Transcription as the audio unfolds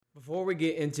Before we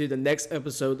get into the next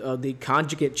episode of the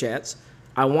Conjugate Chats,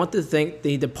 I want to thank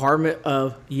the Department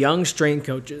of Young Strength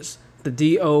Coaches, the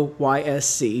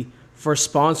DOYSC, for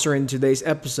sponsoring today's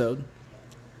episode.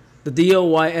 The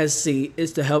DOYSC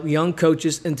is to help young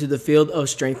coaches into the field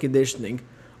of strength conditioning,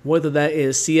 whether that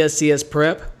is CSCS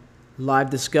prep,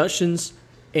 live discussions,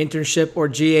 internship or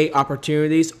GA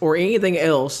opportunities, or anything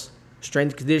else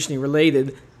strength conditioning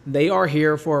related. They are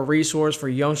here for a resource for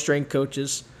young strength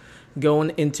coaches going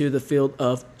into the field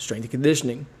of strength and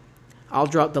conditioning. I'll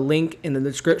drop the link in the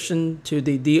description to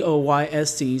the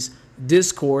DOYSC's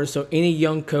Discord so any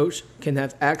young coach can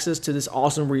have access to this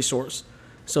awesome resource.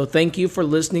 So thank you for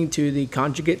listening to the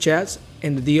Conjugate Chats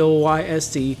and the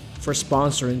DOYSC for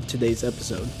sponsoring today's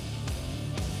episode.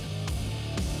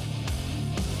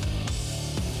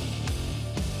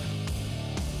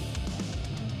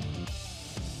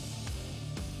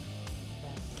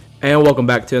 And welcome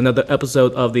back to another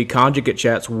episode of the Conjugate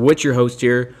Chats with your host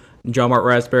here, John Mark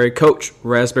Raspberry, Coach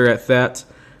Raspberry at that.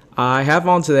 I have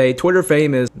on today, Twitter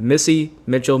fame is Missy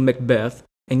Mitchell-McBeth,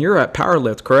 and you're at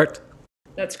Powerlift, correct?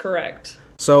 That's correct.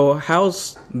 So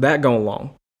how's that going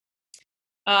along?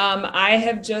 I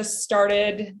have just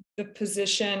started the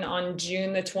position on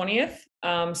June the 20th.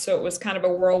 So it was kind of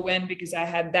a whirlwind because I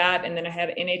had that, and then I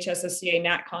had NHSSCA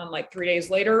NatCon like 3 days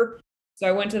later. So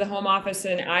I went to the home office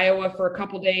in Iowa for a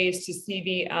couple days to see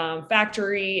the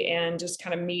factory and just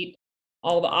kind of meet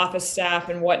all the office staff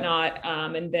and whatnot,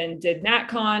 and then did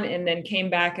NatCon and then came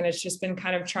back, and it's just been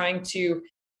kind of trying to,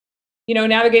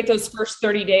 navigate those first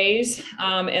 30 days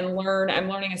and learn. I'm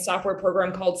learning a software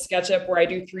program called SketchUp where I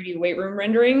do 3D weight room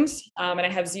renderings, and I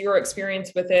have zero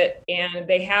experience with it. And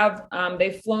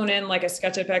they've flown in like a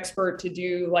SketchUp expert to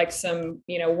do like some,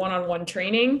 one-on-one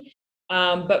training.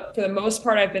 But for the most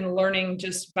part, I've been learning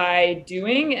just by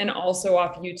doing and also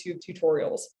off YouTube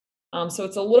tutorials. So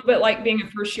it's a little bit like being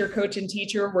a first year coach and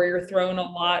teacher where you're thrown a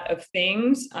lot of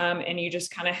things and you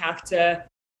just kind of have to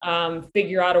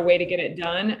figure out a way to get it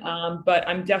done. But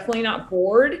I'm definitely not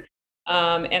bored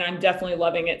and I'm definitely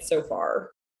loving it so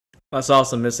far. That's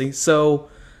awesome, Missy. So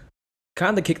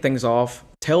kind of to kick things off,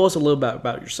 tell us a little bit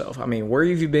about yourself. I mean, where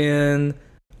have you been?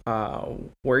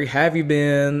 Where have you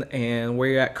been and where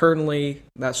you're at currently,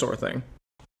 that sort of thing.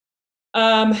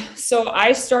 So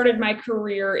I started my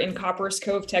career in Copperas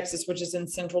Cove, Texas, which is in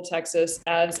Central Texas,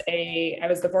 I was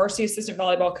the varsity assistant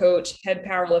volleyball coach, head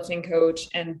powerlifting coach,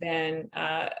 and then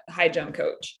high jump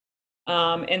coach.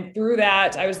 And through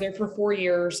that, I was there for 4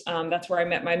 years. That's where I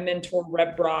met my mentor,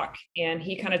 Reb Brock, and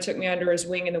he kind of took me under his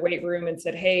wing in the weight room and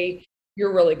said, "Hey,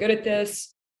 you're really good at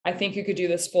this. I think you could do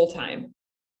this full time."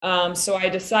 So I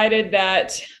decided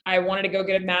that I wanted to go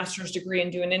get a master's degree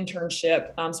and do an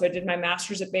internship. So I did my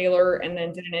master's at Baylor and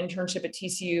then did an internship at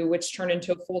TCU, which turned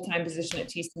into a full-time position at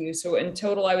TCU. So in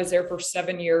total, I was there for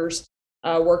 7 years,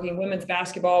 working women's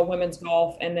basketball, women's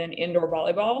golf, and then indoor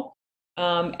volleyball.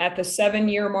 At the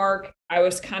 7-year mark, I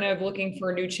was kind of looking for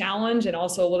a new challenge and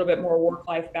also a little bit more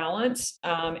work-life balance.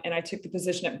 And I took the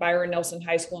position at Byron Nelson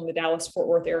High School in the Dallas-Fort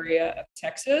Worth area of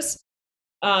Texas.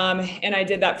 And I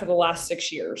did that for the last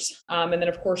 6 years. And then,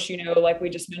 of course, like we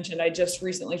just mentioned, I just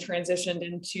recently transitioned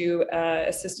into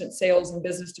assistant sales and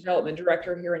business development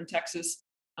director here in Texas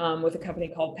with a company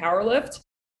called Powerlift.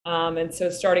 And so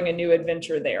starting a new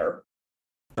adventure there.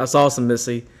 That's awesome,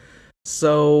 Missy.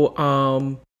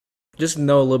 So just to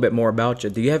know a little bit more about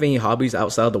you, do you have any hobbies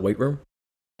outside of the weight room?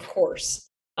 Of course.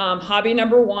 Hobby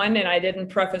number one, and I didn't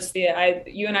preface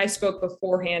you and I spoke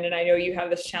beforehand, and I know you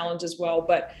have this challenge as well,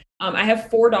 but I have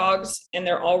 4 dogs and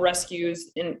they're all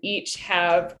rescues, and each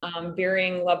have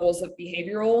varying levels of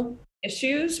behavioral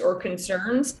issues or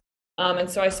concerns. And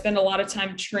so I spend a lot of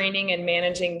time training and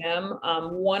managing them.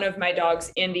 One of my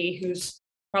dogs, Indy, who's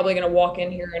probably going to walk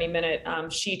in here any minute,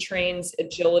 she trains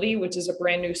agility, which is a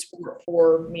brand new sport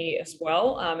for me as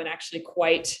well. And actually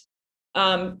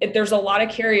there's a lot of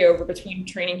carryover between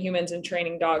training humans and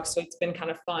training dogs. So it's been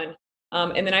kind of fun.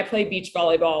 And then I play beach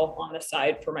volleyball on the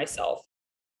side for myself.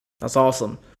 That's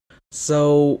awesome.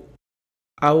 So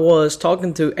I was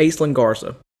talking to Aislinn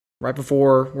Garza right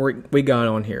before we got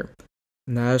on here.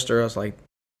 And I asked her, I was like,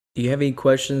 do you have any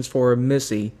questions for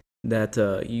Missy that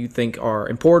you think are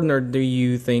important, or do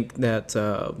you think that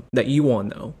you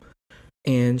want to know?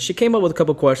 And she came up with a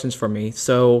couple questions for me.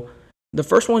 So the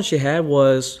first one she had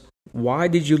was, why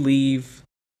did you leave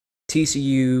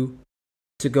TCU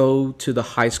to go to the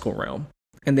high school realm?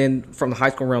 And then from the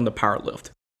high school realm to Powerlift?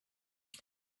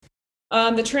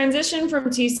 The transition from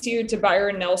TCU to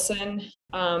Byron Nelson,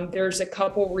 there's a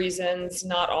couple reasons,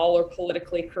 not all are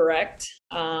politically correct.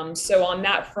 So on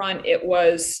that front, it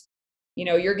was,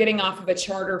 you're getting off of a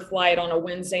charter flight on a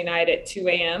Wednesday night at 2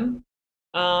 a.m.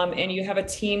 and you have a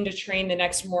team to train the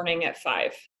next morning at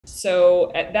 5.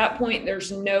 So at that point,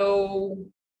 there's no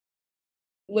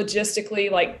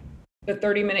logistically like the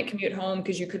 30-minute commute home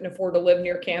because you couldn't afford to live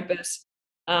near campus.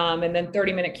 And then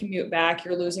 30-minute commute back,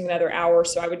 you're losing another hour.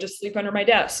 So I would just sleep under my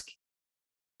desk.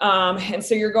 And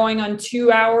so you're going on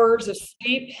 2 hours of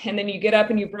sleep, and then you get up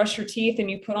and you brush your teeth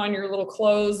and you put on your little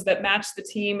clothes that match the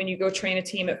team and you go train a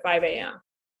team at 5 a.m.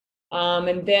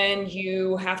 And then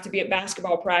you have to be at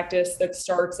basketball practice that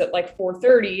starts at like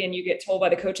 4:30, and you get told by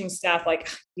the coaching staff, like,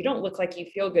 you don't look like you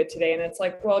feel good today. And it's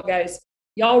like, well, guys,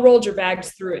 y'all rolled your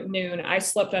bags through at noon. I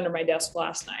slept under my desk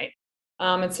last night.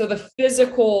 And so the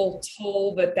physical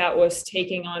toll that was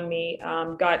taking on me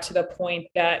got to the point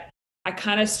that I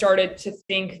kind of started to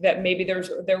think that maybe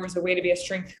there was a way to be a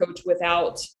strength coach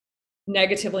without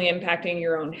negatively impacting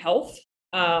your own health.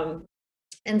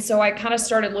 And so I kind of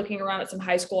started looking around at some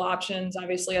high school options.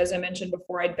 Obviously, as I mentioned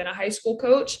before, I'd been a high school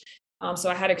coach. So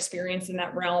I had experience in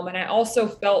that realm. And I also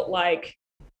felt like,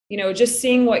 just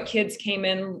seeing what kids came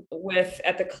in with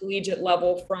at the collegiate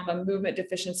level from a movement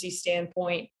deficiency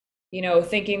standpoint,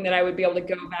 thinking that I would be able to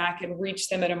go back and reach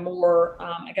them at a more,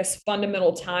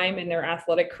 fundamental time in their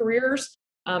athletic careers,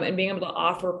 and being able to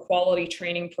offer quality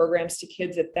training programs to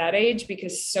kids at that age,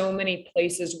 because so many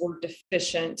places were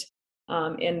deficient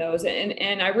in those.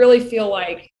 And I really feel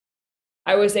like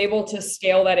I was able to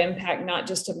scale that impact, not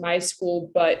just to my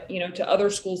school, but, to other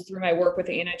schools through my work with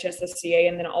the NHSSCA,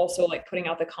 and then also like putting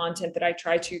out the content that I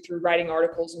try to through writing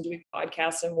articles and doing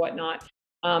podcasts and whatnot.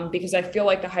 Because I feel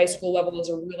like the high school level is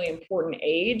a really important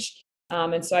age.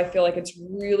 And so I feel like it's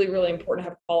really, really important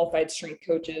to have qualified strength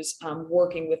coaches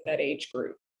working with that age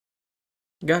group.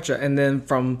 Gotcha. And then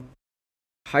from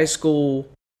high school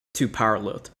to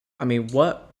powerlift, I mean,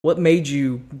 what made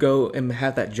you go and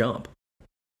have that jump?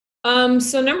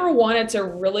 So number one, it's a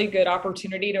really good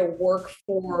opportunity to work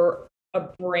for a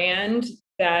brand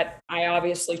that I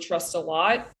obviously trust a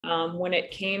lot. When it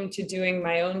came to doing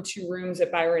my own 2 rooms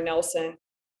at Byron Nelson,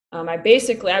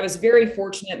 I was very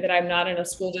fortunate that I'm not in a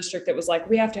school district that was like,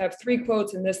 we have to have 3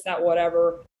 quotes and this, that,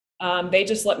 whatever. They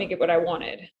just let me get what I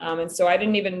wanted. And so I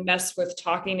didn't even mess with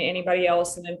talking to anybody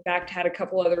else. And in fact, had a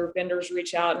couple other vendors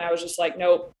reach out, and I was just like,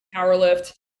 nope,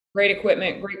 powerlift, great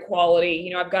equipment, great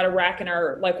quality. I've got a rack in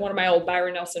one of my old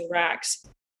Byron Nelson racks.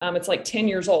 It's like 10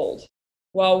 years old.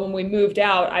 Well, when we moved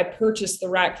out, I purchased the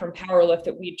rack from Powerlift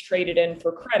that we traded in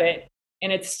for credit,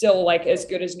 and it's still like as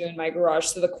good as new in my garage.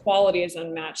 So the quality is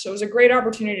unmatched. So it was a great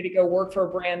opportunity to go work for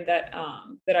a brand that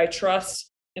I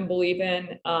trust and believe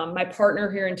in. My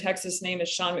partner here in Texas' name is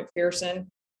Sean McPherson,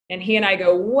 and he and I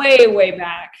go way, way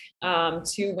back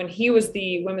to when he was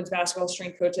the women's basketball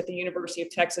strength coach at the University of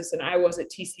Texas, and I was at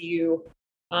TCU.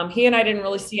 He and I didn't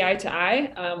really see eye to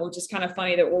eye, which is kind of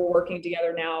funny that we're working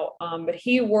together now. But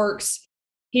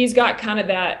he's got kind of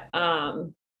that,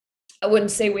 I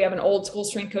wouldn't say we have an old school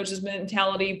strength coaches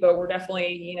mentality, but we're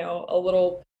definitely, a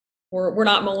little, we're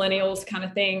not millennials kind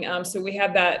of thing. So we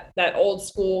have that old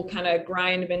school kind of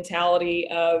grind mentality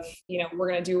of, we're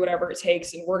going to do whatever it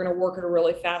takes, and we're going to work at a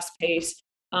really fast pace.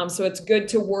 So it's good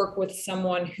to work with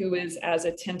someone who is as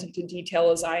attentive to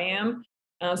detail as I am.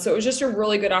 So it was just a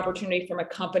really good opportunity from a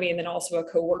company and then also a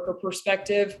coworker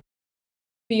perspective.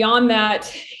 Beyond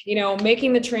that,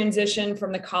 making the transition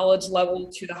from the college level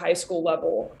to the high school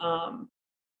level.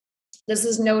 This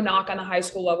is no knock on the high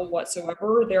school level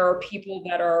whatsoever. There are people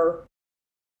that are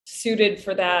suited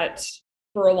for that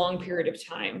for a long period of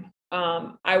time.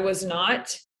 I was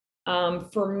not.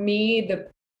 For me, the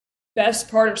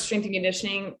best part of strength and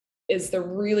conditioning is the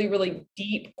really, really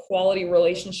deep quality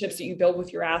relationships that you build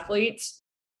with your athletes,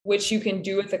 which you can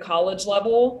do at the college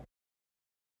level.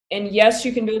 And yes,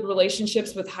 you can build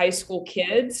relationships with high school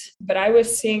kids, but I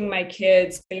was seeing my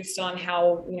kids based on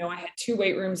how, I had 2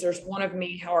 weight rooms. There's one of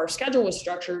me, how our schedule was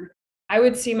structured. I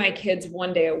would see my kids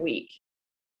 1 day a week.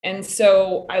 And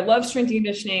so I love strength and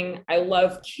conditioning. I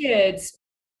love kids,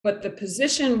 but the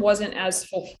position wasn't as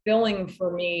fulfilling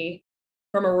for me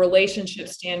from a relationship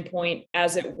standpoint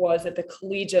as it was at the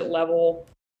collegiate level.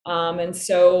 And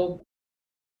so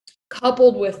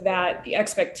coupled with that, the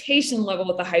expectation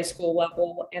level at the high school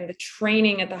level and the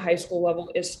training at the high school level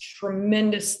is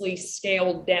tremendously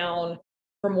scaled down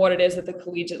from what it is at the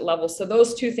collegiate level. So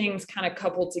those 2 things kind of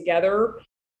coupled together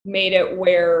made it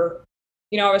where,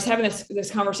 I was having this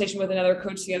conversation with another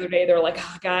coach the other day. They're like,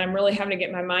 oh God, I'm really having to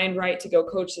get my mind right to go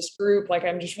coach this group. Like,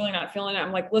 I'm just really not feeling it.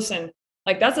 I'm like, listen,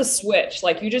 like that's a switch.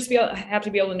 Like you just have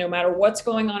to be able to, no matter what's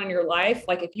going on in your life,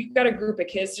 like if you've got a group of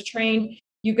kids to train,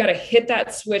 you've got to hit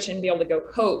that switch and be able to go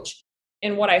coach.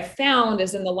 And what I found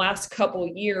is in the last couple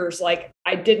years, like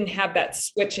I didn't have that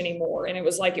switch anymore. And it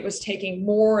was like it was taking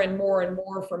more and more and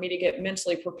more for me to get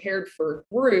mentally prepared for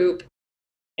group.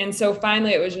 And so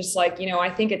finally it was just like, I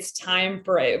think it's time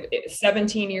for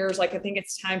 17 years. Like, I think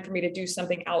it's time for me to do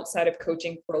something outside of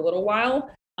coaching for a little while.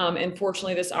 And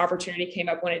fortunately, this opportunity came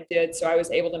up when it did. So I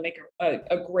was able to make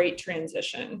a great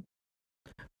transition.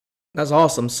 That's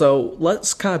awesome. So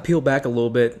let's kind of peel back a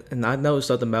little bit. And I know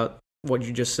something about what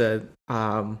you just said.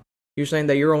 You're saying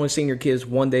that you're only seeing your kids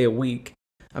one day a week.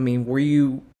 I mean, were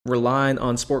you relying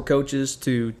on sport coaches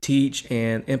to teach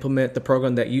and implement the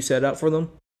program that you set up for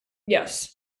them?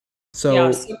 Yes. So,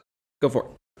 Yeah. go for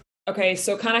it. Okay,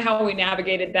 so kind of how we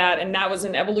navigated that, and that was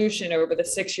an evolution over the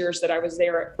 6 years that I was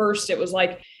there. At first, it was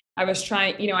like I was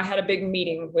trying, I had a big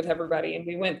meeting with everybody, and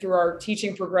we went through our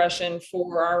teaching progression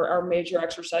for our major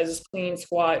exercises: clean,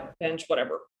 squat, bench,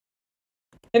 whatever.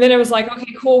 And then it was like,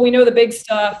 okay, cool, we know the big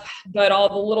stuff, but all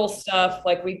the little stuff,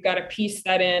 like we've got to piece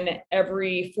that in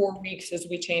every 4 weeks as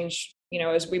we change,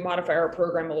 as we modify our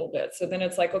program a little bit. So then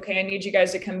it's like, okay, I need you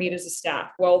guys to come meet as a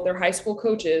staff. Well, they're high school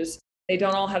coaches. They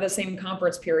don't all have the same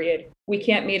conference period. We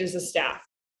can't meet as a staff.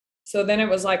 So then it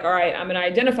was like, all right, I'm going to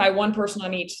identify one person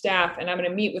on each staff, and I'm going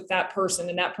to meet with that person,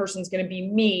 and that person's going to be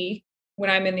me when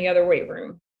I'm in the other weight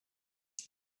room.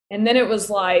 And then it was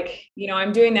like,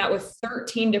 I'm doing that with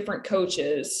 13 different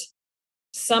coaches.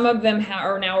 Some of them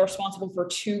are now responsible for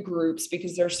 2 groups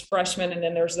because there's freshmen and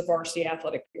then there's the varsity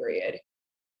athletic period.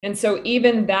 And so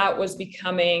even that was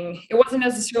becoming, it wasn't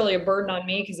necessarily a burden on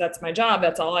me because that's my job.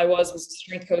 That's all I was a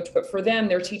strength coach. But for them,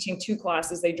 they're teaching 2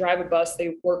 classes. They drive a bus,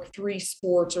 they work 3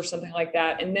 sports or something like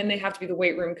that. And then they have to be the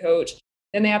weight room coach.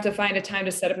 Then they have to find a time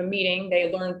to set up a meeting.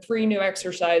 They learn 3 new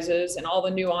exercises and all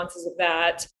the nuances of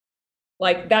that.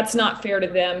 Like, that's not fair to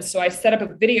them. So I set up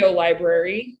a video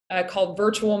library called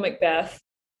Mitchell-McBeth.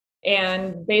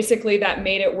 And basically that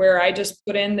made it where I just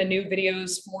put in the new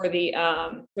videos for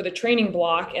the training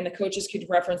block, and the coaches could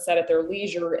reference that at their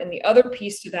leisure. And the other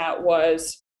piece to that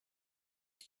was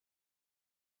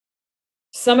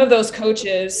some of those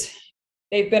coaches,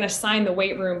 they've been assigned the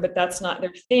weight room, but that's not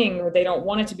their thing, or they don't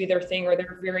want it to be their thing, or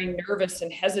they're very nervous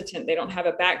and hesitant. They don't have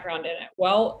a background in it.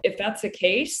 Well, if that's the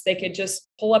case, they could just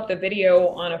pull up the video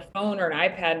on a phone or an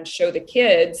iPad and show the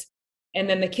kids. And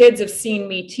then the kids have seen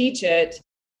me teach it.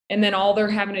 And then all they're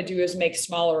having to do is make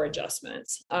smaller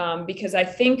adjustments. Because I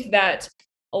think that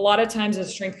a lot of times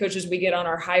as strength coaches, we get on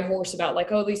our high horse about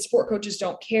like, oh, these sport coaches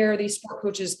don't care. These sport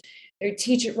coaches, they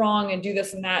teach it wrong and do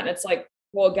this and that. And it's like,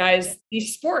 well, guys,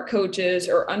 these sport coaches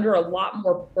are under a lot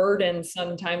more burden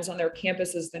sometimes on their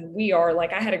campuses than we are.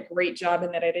 Like, I had a great job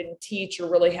in that I didn't teach or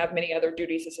really have many other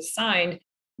duties as assigned.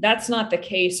 That's not the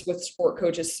case with sport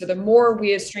coaches. So the more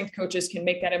we as strength coaches can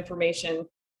make that information,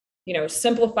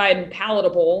 simplified and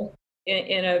palatable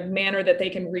in a manner that they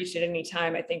can reach at any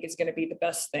time, I think is going to be the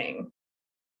best thing.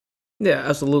 Yeah,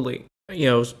 absolutely.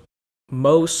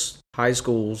 Most high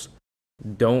schools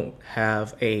don't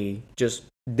have a just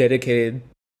dedicated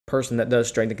person that does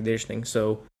strength and conditioning.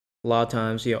 So a lot of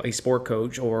times, a sport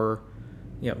coach or,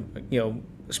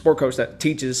 a sport coach that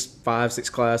teaches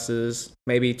 5-6 classes,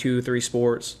 maybe 2-3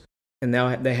 sports, and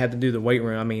now they have to do the weight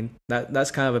room. I mean,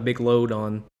 that's kind of a big load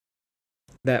on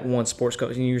that one sports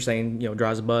coach. And you're saying,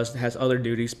 drives a bus, has other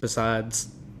duties besides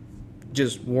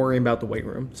just worrying about the weight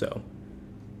room. So,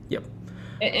 yep.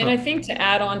 And I think to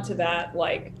add on to that,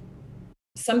 like,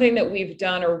 something that we've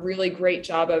done a really great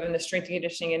job of in the strength and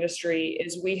conditioning industry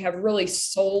is we have really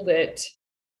sold it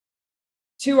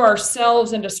to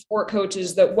ourselves and to sport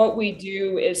coaches that what we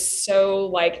do is so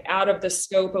like out of the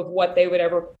scope of what they would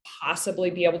ever possibly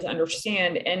be able to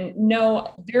understand. And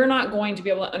no, they're not going to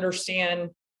be able to understand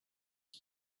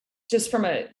just from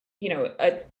a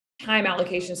time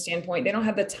allocation standpoint. They don't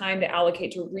have the time to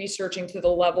allocate to researching to the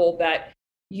level that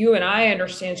you and I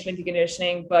understand strength and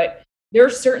conditioning, but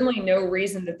there's certainly no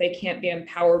reason that they can't be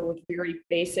empowered with very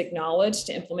basic knowledge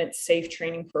to implement safe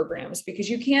training programs, because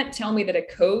you can't tell me that a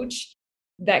coach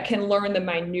that can learn the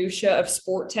minutia of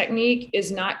sport technique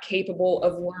is not capable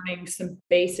of learning some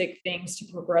basic things to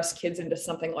progress kids into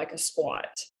something like a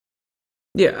squat.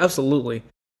 Yeah, absolutely.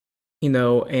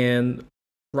 And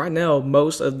right now,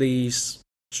 most of these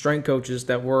strength coaches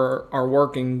that are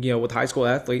working, with high school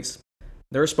athletes,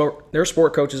 they're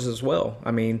sport coaches as well.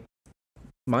 I mean,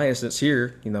 my instance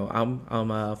here,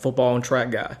 I'm a football and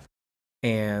track guy,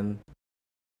 and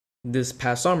this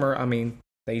past summer, I mean,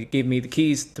 they gave me the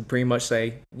keys to pretty much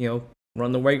say,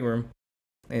 run the weight room,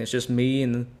 and it's just me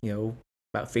and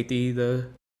about 50 to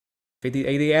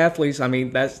 80 athletes. I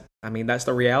mean, that's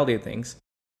the reality of things.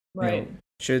 Right.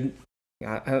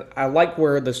 I like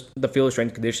where the field of strength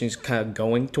and conditioning is kind of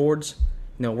going towards.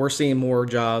 we're seeing more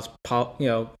jobs pop,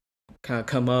 kind of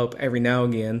come up every now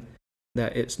and again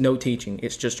that it's no teaching,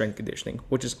 it's just strength conditioning,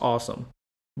 which is awesome.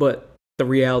 But the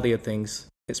reality of things,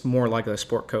 it's more like a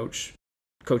sport coach,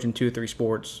 coaching 2 or 3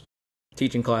 sports,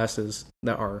 teaching classes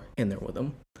that are in there with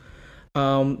them.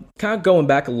 Kind of going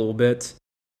back a little bit,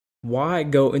 why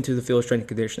go into the field of strength and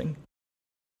conditioning?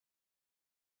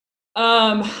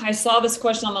 I saw this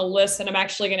question on the list, and I'm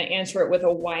actually going to answer it with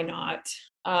a why not.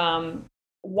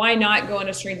 Why not go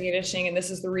into strength and conditioning? And this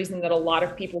is the reason that a lot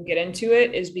of people get into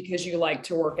it, is because you like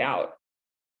to work out.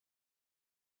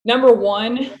 Number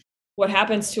one, what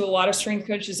happens to a lot of strength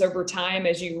coaches over time,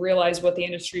 as you realize what the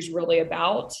industry is really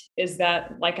about, is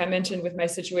that, like I mentioned with my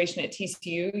situation at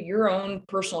TCU, your own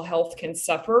personal health can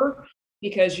suffer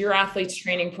because your athlete's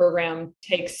training program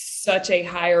takes such a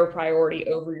higher priority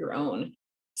over your own.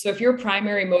 So if your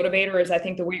primary motivator is, I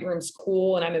think the weight room's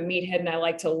cool and I'm a meathead and I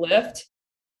like to lift,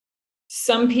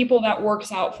 some people that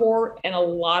works out for, and a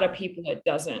lot of people it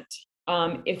doesn't.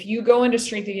 If you go into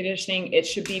strength and conditioning, it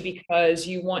should be because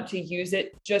you want to use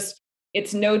it.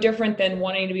 It's no different than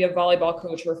wanting to be a volleyball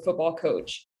coach or a football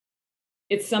coach.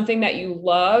 It's something that you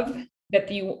love,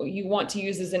 that you want to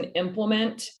use as an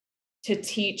implement to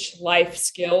teach life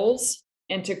skills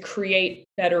and to create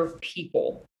better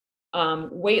people.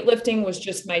 Weightlifting was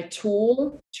just my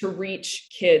tool to reach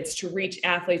kids, to reach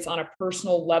athletes on a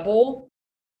personal level,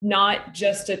 not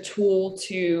just a tool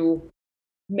to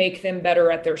make them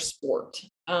better at their sport.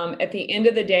 At the end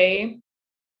of the day,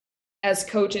 as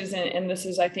coaches, and this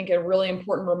is, I think, a really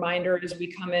important reminder as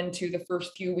we come into the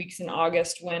first few weeks in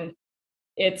August when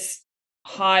it's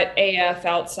hot AF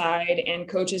outside and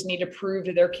coaches need to prove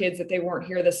to their kids that they weren't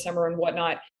here this summer and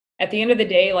whatnot. At the end of the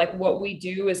day, like, what we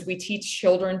do is we teach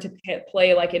children to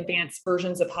play like advanced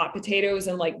versions of hot potatoes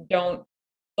and like don't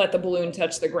let the balloon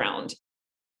touch the ground.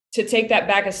 To take that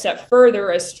back a step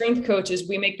further, as strength coaches,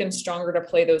 we make them stronger to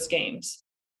play those games.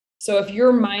 So if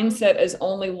your mindset is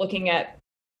only looking at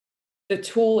the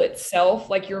tool itself,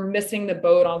 like, you're missing the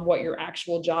boat on what your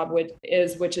actual job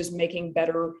is, which is making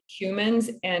better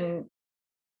humans and,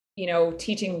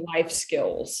 teaching life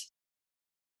skills.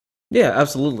 Yeah,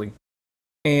 absolutely.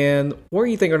 And what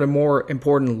do you think are the more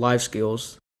important life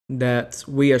skills that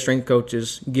we as strength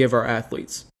coaches give our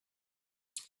athletes?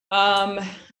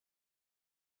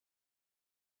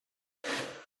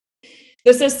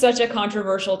 This is such a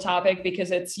controversial topic because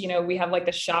it's, we have like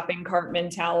the shopping cart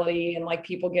mentality and like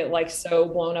people get like so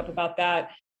blown up about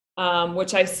that,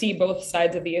 which I see both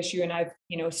sides of the issue. And I've,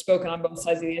 spoken on both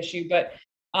sides of the issue, but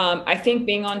I think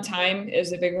being on time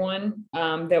is a big one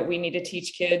that we need to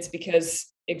teach kids because,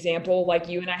 example, like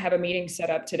you and I have a meeting set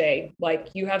up today, like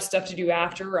you have stuff to do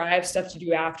after, I have stuff to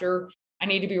do after. I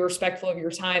need to be respectful of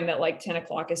your time, that like 10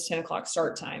 o'clock is 10 o'clock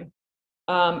start time.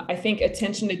 I think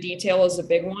attention to detail is a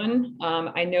big one.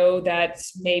 I know that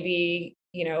maybe,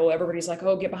 everybody's like,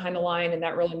 oh, get behind the line and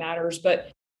that really matters.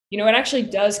 But, it actually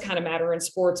does kind of matter in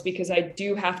sports because I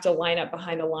do have to line up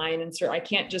behind the line. And so I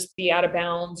can't just be out of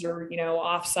bounds or,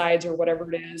 offsides or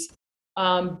whatever it is.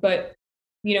 But,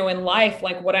 in life,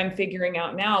 like what I'm figuring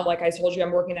out now, like I told you,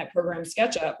 I'm working that program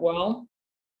SketchUp. Well,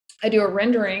 I do a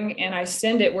rendering and I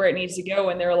send it where it needs to go.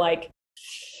 And they're like,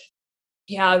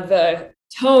 yeah, the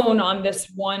tone on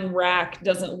this one rack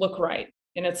doesn't look right.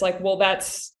 And it's like, well,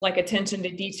 that's like attention to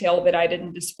detail that I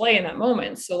didn't display in that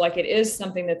moment. So like, it is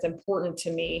something that's important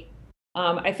to me.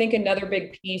 I think another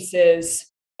big piece is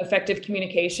effective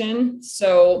communication.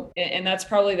 So, and that's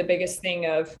probably the biggest thing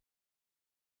of,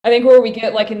 I think, where we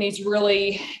get like in these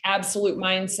really absolute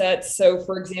mindsets. So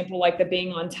for example, like the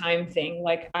being on time thing,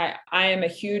 like I am a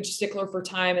huge stickler for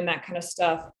time and that kind of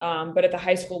stuff. But at the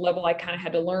high school level, I kind of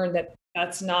had to learn that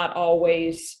that's not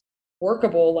always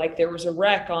workable. Like there was a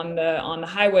wreck on the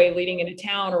highway leading into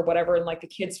town or whatever. And like the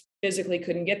kids physically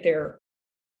couldn't get there.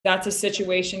 That's a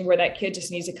situation where that kid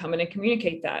just needs to come in and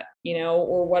communicate that,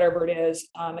 or whatever it is.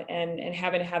 And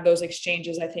having to have those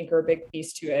exchanges, I think, are a big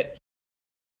piece to it.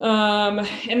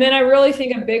 And then I really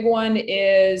think a big one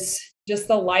is just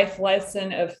the life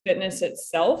lesson of fitness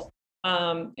itself.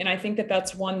 And I think that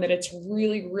that's one that it's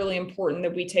really, really important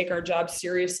that we take our job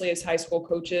seriously as high school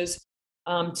coaches,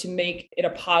 to make it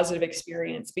a positive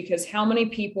experience, because how many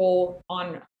people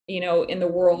in the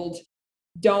world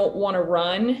don't want to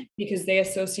run because they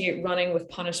associate running with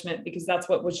punishment because that's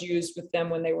what was used with them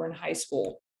when they were in high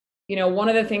school. One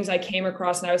of the things I came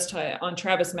across, and I was on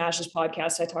Travis Mash's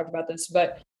podcast, I talked about this,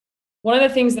 but one of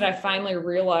the things that I finally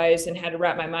realized and had to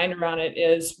wrap my mind around it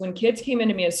is when kids came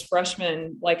into me as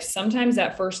freshmen, like sometimes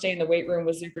that first day in the weight room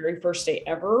was their very first day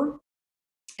ever.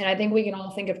 And I think we can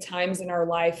all think of times in our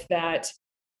life that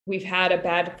we've had a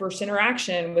bad first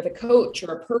interaction with a coach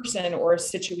or a person or a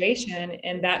situation,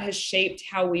 and that has shaped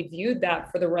how we viewed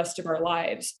that for the rest of our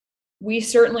lives. We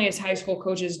certainly, as high school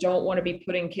coaches, don't want to be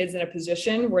putting kids in a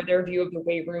position where their view of the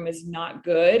weight room is not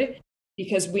good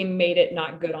because we made it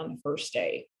not good on the first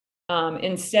day.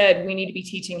 Instead, we need to be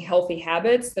teaching healthy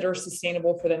habits that are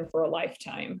sustainable for them for a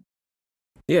lifetime.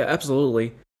 Yeah,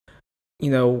 absolutely.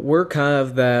 We're kind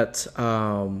of that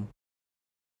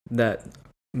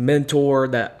mentor,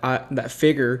 that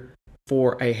figure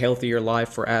for a healthier life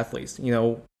for athletes.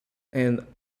 And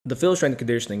the field strength and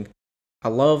conditioning, I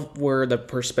love where the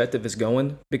perspective is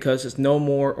going because it's no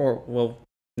more, or well,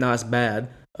 not as bad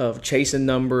of chasing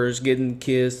numbers, getting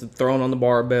kids thrown on the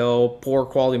barbell, poor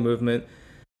quality movement.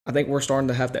 I think we're starting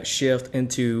to have that shift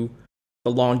into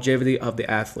the longevity of the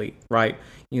athlete, right?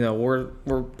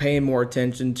 We're paying more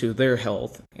attention to their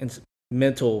health and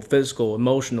mental, physical,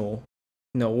 emotional.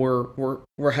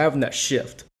 We're having that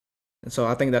shift, and so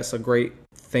I think that's a great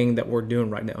thing that we're doing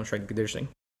right now in strength and conditioning.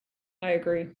 I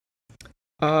agree.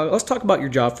 Let's talk about your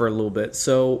job for a little bit.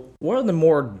 So, what are the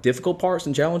more difficult parts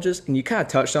and challenges, and you kind of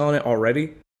touched on it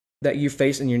already, that you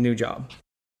face in your new job?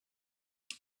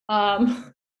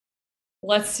 Um,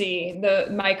 let's see.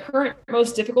 My current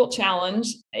most difficult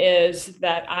challenge is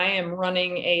that I am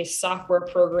running a software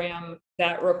program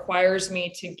that requires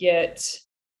me to get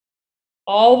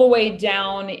all the way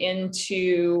down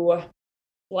into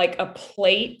like a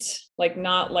plate, like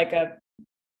not like a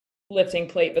lifting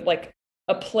plate, but like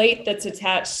a plate that's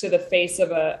attached to the face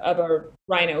of a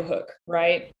rhino hook,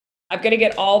 right? I've got to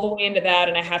get all the way into that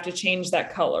and I have to change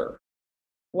that color.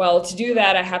 Well, to do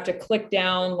that, I have to click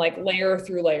down like layer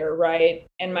through layer, right?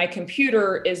 And my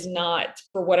computer is not,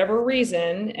 for whatever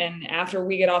reason. And after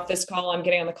we get off this call, I'm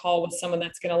getting on the call with someone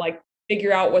that's going to like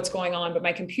figure out what's going on, but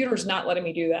my computer's not letting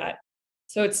me do that.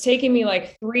 So it's taking me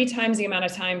like 3 times the amount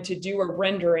of time to do a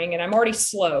rendering, and I'm already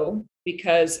slow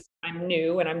because I'm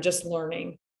new and I'm just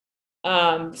learning.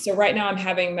 So right now I'm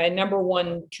having my number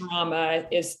one drama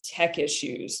is tech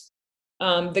issues.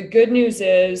 The good news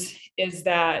is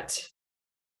that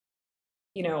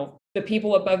the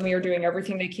people above me are doing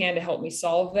everything they can to help me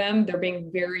solve them. They're being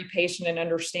very patient and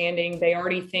understanding. They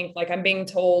already think like I'm being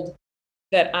told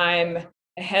that I'm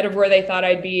ahead of where they thought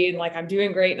I'd be and like I'm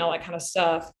doing great and all that kind of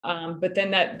stuff. But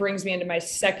then that brings me into my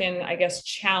second, I guess,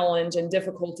 challenge and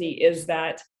difficulty is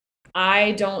that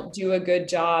I don't do a good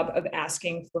job of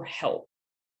asking for help.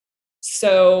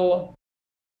 So,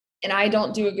 and I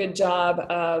don't do a good job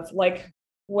of like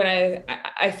when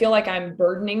I feel like I'm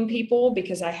burdening people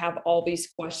because I have all these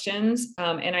questions,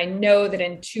 and I know that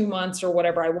in 2 months or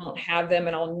whatever I won't have them,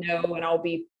 and I'll know and I'll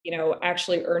be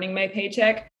actually earning my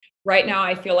paycheck. Right now,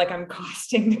 I feel like I'm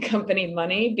costing the company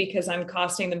money because I'm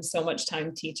costing them so much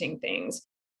time teaching things,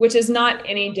 which is not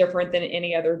any different than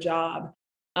any other job.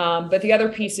 But the other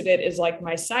piece of it is like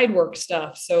my side work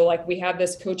stuff. So like we have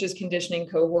this coaches conditioning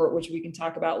cohort, which we can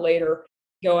talk about later,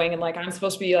 going, and like I'm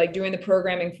supposed to be like doing the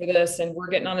programming for this, and we're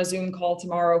getting on a Zoom call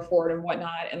tomorrow for it and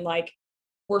whatnot. And like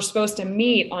we're supposed to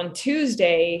meet on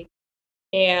Tuesday,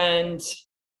 and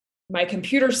my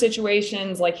computer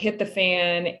situations like hit the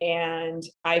fan, and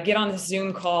I get on this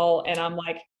Zoom call and I'm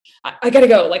like, I gotta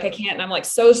go. Like I can't. And I'm like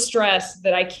so stressed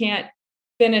that I can't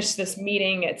finish this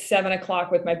meeting at 7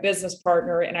 o'clock with my business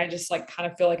partner. And I just like kind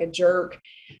of feel like a jerk.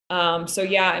 So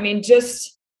yeah, I mean,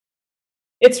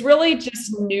 it's really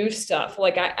just new stuff.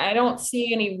 Like I don't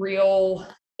see any real,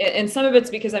 and some of it's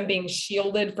because I'm being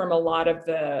shielded from a lot of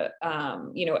the,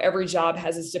 every job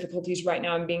has its difficulties right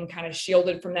now. I'm being kind of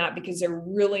shielded from that because they're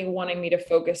really wanting me to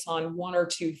focus on one or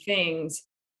two things.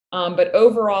 But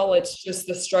overall, it's just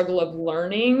the struggle of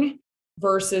learning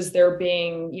versus there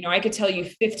being, I could tell you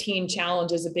 15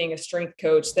 challenges of being a strength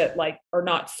coach that like are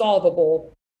not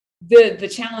solvable.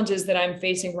 The challenges that I'm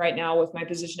facing right now with my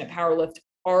position at Powerlift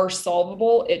are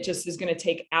solvable. It just is going to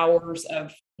take hours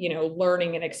of,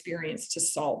 learning and experience to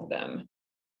solve them.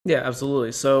 Yeah,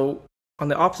 absolutely. So, on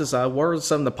the opposite side, what are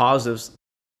some of the positives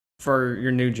for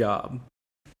your new job?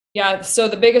 Yeah. So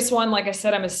the biggest one, like I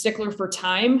said, I'm a stickler for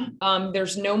time.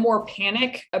 There's no more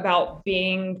panic about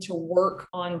being to work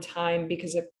on time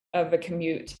because of a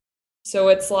commute. So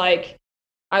it's like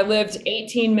I lived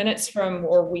 18 minutes from,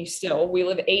 or we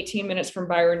live 18 minutes from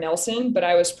Byron Nelson, but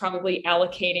I was probably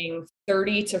allocating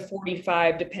 30 to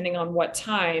 45, depending on what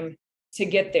time to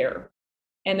get there.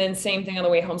 And then same thing on the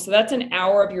way home. So that's an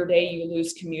hour of your day you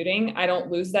lose commuting. I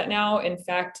don't lose that now. In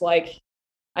fact, like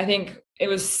I think it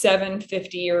was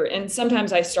 7:50 and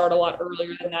sometimes I start a lot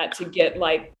earlier than that to get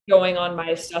like going on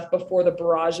my stuff before the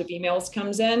barrage of emails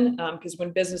comes in. Because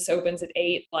when business opens at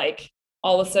 8, like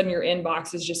all of a sudden your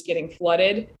inbox is just getting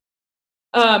flooded.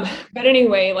 But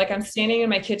anyway, like I'm standing in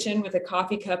my kitchen with a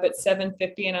coffee cup at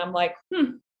 7:50 and I'm like,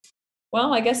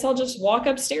 well, I guess I'll just walk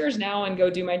upstairs now and go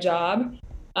do my job.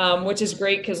 Which is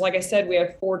great because, like I said, we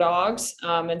have 4 dogs.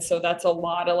 And so that's a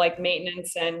lot of like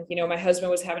maintenance. And, my husband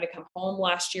was having to come home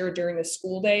last year during the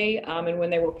school day. And when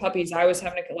they were puppies, I was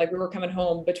having to, like, we were coming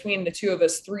home between the two of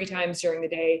us 3 times during the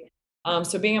day.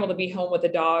 So being able to be home with the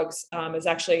dogs is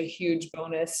actually a huge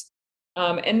bonus.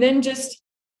 And then just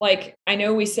like, I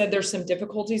know we said there's some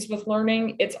difficulties with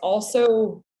learning. It's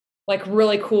also like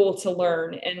really cool to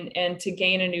learn and to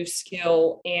gain a new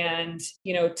skill and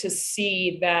to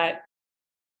see that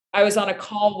I was on a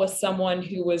call with someone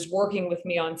who was working with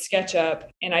me on SketchUp,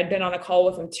 and I'd been on a call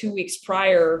with him 2 weeks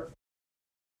prior,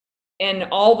 and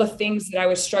all the things that I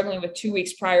was struggling with 2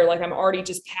 weeks prior, like, I'm already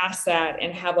just past that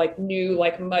and have, like, new,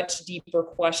 like, much deeper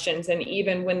questions, and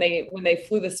even when they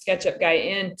flew the SketchUp guy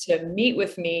in to meet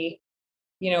with me,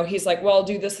 he's like, "Well, I'll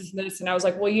do this, this, and this," and I was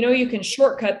like, "Well, you can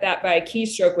shortcut that by a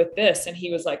keystroke with this," and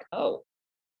he was like, "Oh,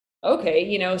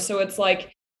 okay," so it's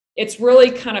like it's really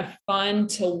kind of fun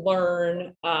to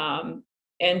learn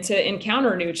and to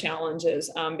encounter new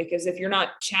challenges because if you're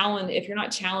not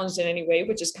challenged in any way,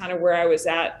 which is kind of where I was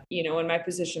at, in my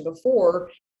position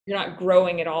before, you're not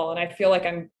growing at all. And I feel like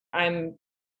I'm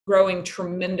growing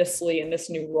tremendously in this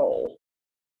new role.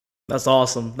 That's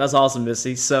awesome. That's awesome,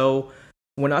 Missy. So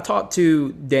when I talked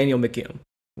to Daniel McKim,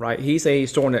 right, he's a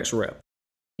store next rep.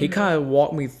 He Mhm. kind of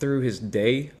walked me through his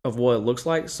day of what it looks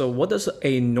like. So what does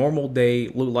a normal day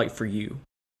look like for you?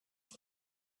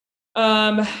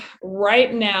 um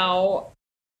right now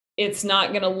it's not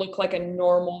going to look like a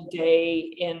normal day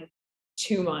in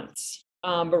 2 months.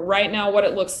 But right now, what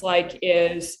it looks like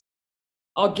is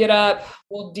I'll get up,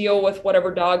 we'll deal with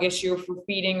whatever dog issue for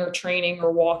feeding or training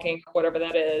or walking or whatever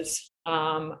that is.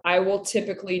 I will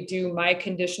typically do my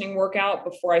conditioning workout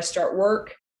before I start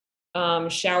work,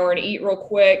 shower and eat real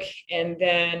quick, and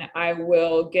then I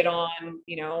will get on,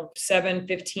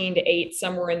 7:15 to 8,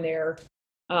 somewhere in there.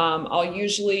 I'll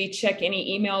usually check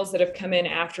any emails that have come in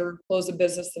after close of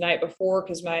business the night before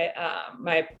because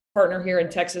my partner here in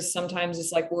Texas sometimes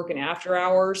is like working after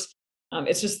hours.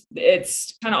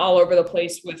 It's kind of all over the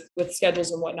place with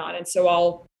schedules and whatnot. And so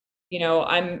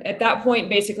I'm at that point,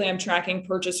 basically I'm tracking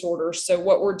purchase orders. So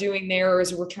what we're doing there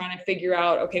is we're trying to figure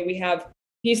out, okay, we have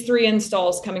these 3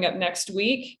 installs coming up next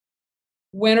week.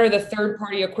 When are the third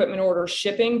party equipment orders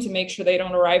shipping to make sure they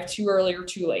don't arrive too early or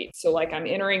too late? So like I'm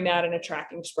entering that in a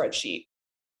tracking spreadsheet.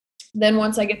 Then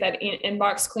once I get that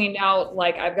inbox cleaned out,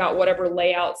 like I've got whatever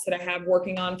layouts that I have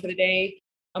working on for the day,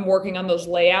 I'm working on those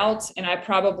layouts, and I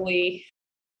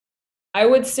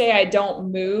would say I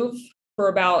don't move for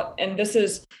about, and this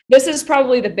is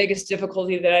probably the biggest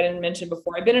difficulty that I didn't mention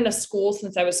before. I've been in a school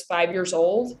since I was 5 years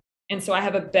old. And so I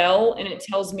have a bell and it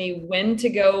tells me when to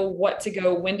go, what to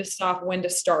go, when to stop, when to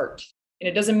start. And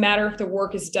it doesn't matter if the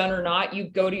work is done or not, you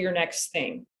go to your next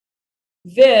thing.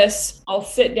 This, I'll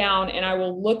sit down and I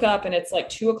will look up and it's like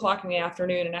 2 o'clock in the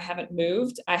afternoon and I haven't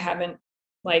moved. I haven't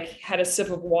like had a sip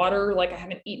of water, like I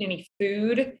haven't eaten any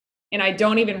food. And I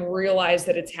don't even realize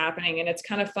that it's happening. And it's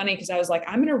kind of funny because I was like,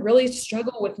 I'm going to really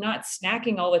struggle with not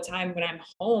snacking all the time when I'm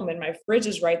home and my fridge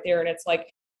is right there. And it's like,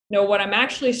 no, what I'm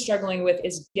actually struggling with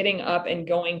is getting up and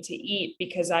going to eat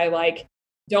because I like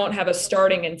don't have a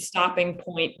starting and stopping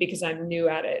point because I'm new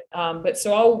at it. But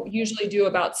so I'll usually do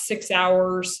about 6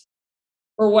 hours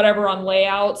or whatever on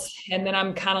layouts. And then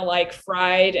I'm kind of like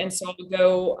fried. And so I'll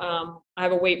go, I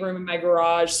have a weight room in my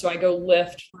garage. So I go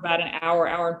lift for about an hour,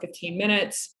 hour and 15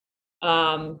 minutes.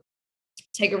 Um,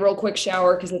 Take a real quick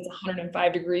shower because it's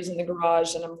 105 degrees in the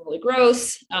garage and I'm really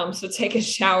gross. So take a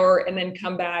shower and then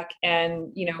come back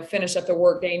and, finish up the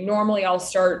workday. Normally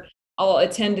I'll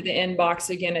attend to the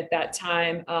inbox again at that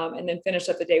time and then finish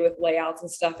up the day with layouts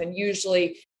and stuff. And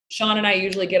usually Sean and I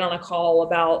usually get on a call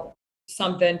about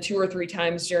something 2 or 3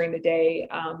 times during the day,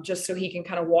 just so he can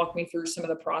kind of walk me through some of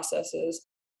the processes.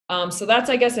 So that's,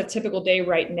 I guess, a typical day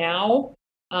right now.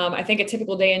 I think a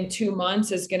typical day in 2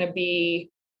 months is going to be,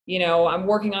 I'm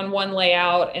working on one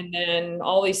layout and then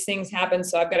all these things happen.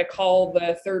 So I've got to call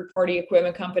the third party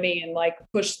equipment company and like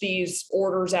push these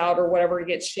orders out or whatever to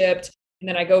get shipped. And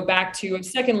then I go back to a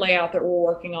second layout that we're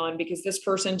working on because this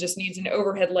person just needs an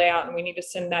overhead layout and we need to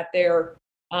send that there.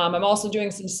 I'm also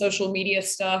doing some social media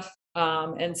stuff.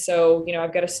 And so,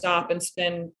 I've got to stop and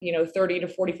spend, 30 to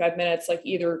 45 minutes, like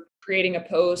either creating a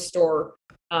post or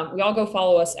we all go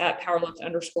follow us at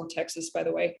powerlift_Texas, by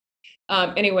the way.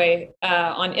 Anyway,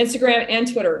 on Instagram and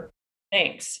Twitter.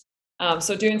 Thanks.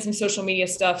 So doing some social media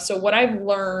stuff. So what I've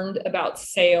learned about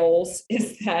sales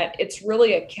is that it's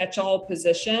really a catch-all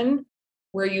position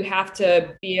where you have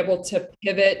to be able to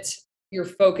pivot your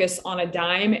focus on a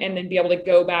dime and then be able to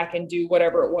go back and do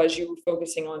whatever it was you were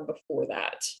focusing on before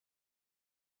that.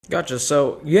 Gotcha.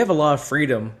 So you have a lot of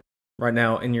freedom right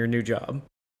now in your new job.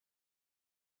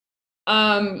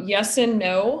 Yes and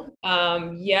no.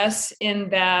 Yes, in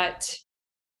that,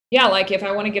 yeah, like if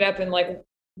I want to get up and like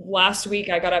last week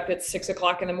I got up at 6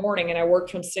 o'clock in the morning and I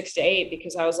worked from 6 to 8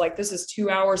 because I was like, this is 2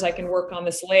 hours I can work on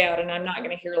this layout and I'm not going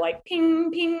to hear like ping,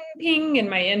 ping, ping in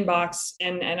my inbox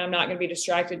and I'm not going to be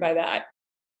distracted by that.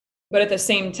 But at the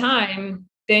same time,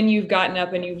 then you've gotten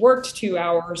up and you've worked 2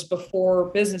 hours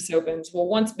before business opens. Well,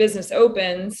 once business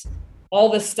opens, all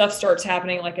this stuff starts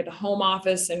happening like at the home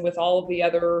office and with all of the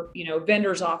other,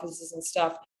 vendors' offices and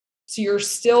stuff. So you're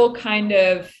still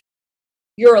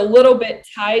you're a little bit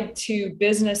tied to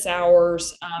business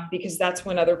hours because that's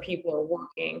when other people are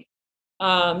working.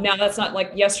 Now that's not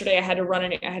like yesterday I had to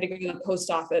go to the post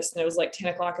office and it was like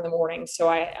 10 o'clock in the morning. So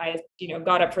I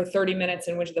got up for 30 minutes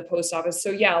and went to the post office.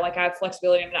 So yeah, like I have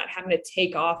flexibility. I'm not having to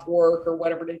take off work or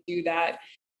whatever to do that.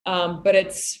 But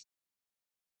it's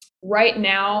right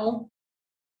now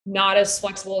not as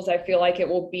flexible as I feel like it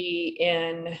will be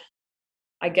in,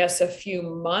 I guess, a few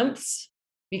months,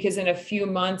 because in a few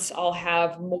months I'll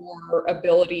have more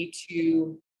ability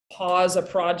to pause a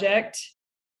project,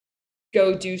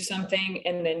 go do something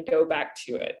and then go back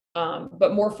to it.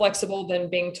 But more flexible than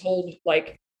being told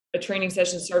like a training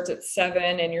session starts at 7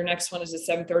 and your next one is at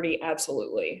 7:30.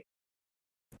 Absolutely.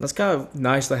 That's kind of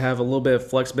nice to have a little bit of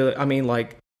flexibility. I mean,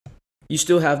 like, you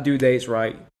still have due dates,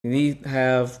 right?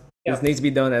 This needs to be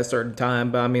done at a certain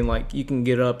time, but I mean, like, you can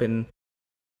get up and,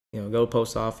 go to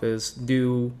post office,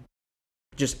 do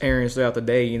just errands throughout the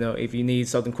day, if you need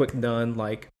something quick done,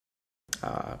 like,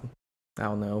 I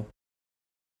don't know,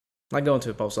 like going to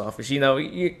the post office, you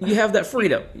have that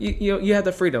freedom. You have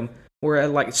the freedom. Where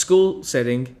at like school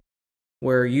setting,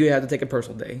 where you have to take a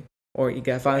personal day, or you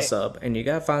gotta find a sub, and you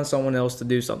gotta find someone else to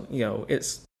do something.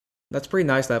 That's pretty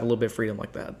nice to have a little bit of freedom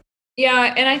like that.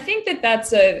 Yeah, and I think that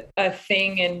that's a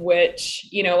thing in which,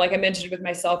 like I mentioned with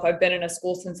myself, I've been in a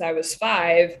school since I was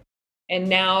 5. And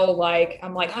now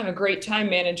I'm a great time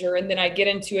manager. And then I get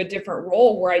into a different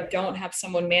role where I don't have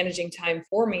someone managing time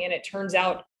for me. And it turns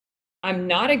out I'm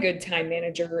not a good time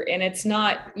manager. And it's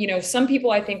not, some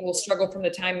people I think will struggle from the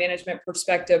time management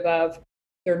perspective of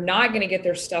they're not going to get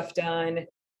their stuff done.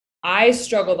 I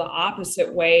struggle the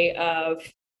opposite way of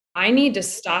I need to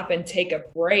stop and take a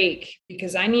break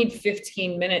because I need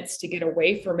 15 minutes to get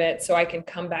away from it so I can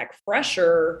come back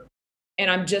fresher. And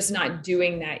I'm just not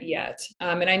doing that yet.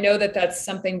 And I know that that's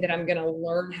something that I'm going to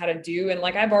learn how to do. And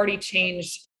like I've already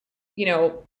changed,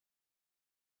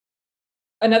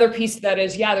 another piece of that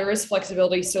is, there is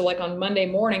flexibility. So like on Monday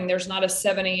morning, there's not a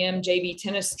 7 a.m. JV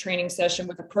tennis training session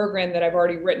with a program that I've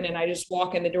already written. And I just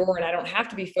walk in the door and I don't have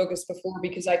to be focused before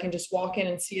because I can just walk in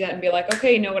and see that and be like,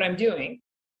 okay, know what I'm doing.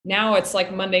 Now it's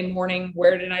like Monday morning,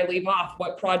 where did I leave off?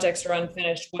 What projects are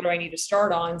unfinished? What do I need to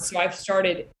start on? So I've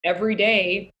started every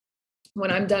day. When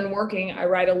I'm done working, I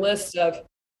write a list of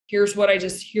here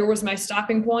was my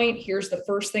stopping point. Here's the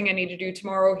first thing I need to do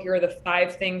tomorrow. Here are the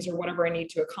 5 things or whatever I need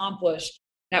to accomplish.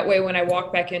 That way, when I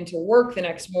walk back into work the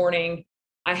next morning,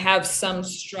 I have some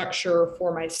structure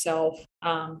for myself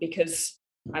because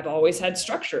I've always had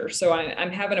structure. So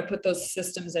I'm having to put those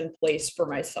systems in place for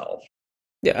myself.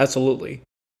 Yeah, absolutely.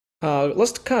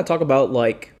 Let's kind of talk about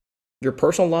like your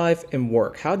personal life and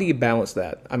work. How do you balance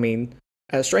that? I mean,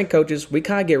 as strength coaches, we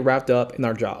kind of get wrapped up in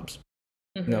our jobs.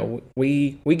 Mm-hmm.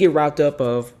 We get wrapped up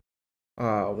of,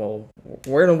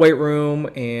 we're in a weight room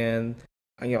and,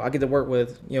 I get to work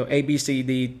with, A, B, C,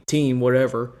 D team,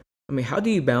 whatever. I mean, how do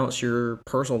you balance your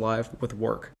personal life with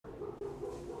work?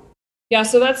 Yeah,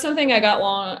 so that's something I got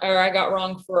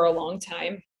wrong for a long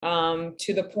time.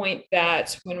 To the point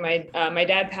that when my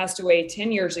dad passed away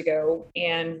 10 years ago,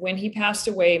 and when he passed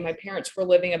away, my parents were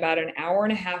living about an hour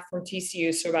and a half from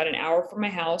TCU, so about an hour from my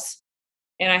house.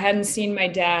 And I hadn't seen my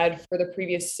dad for the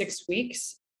previous 6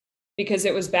 weeks because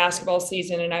it was basketball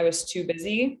season and I was too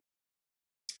busy.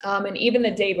 And even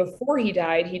the day before he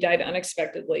died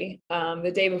unexpectedly.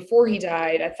 The day before he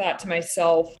died, I thought to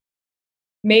myself,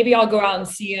 maybe I'll go out and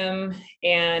see him.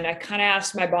 And I kind of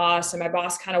asked my boss, and my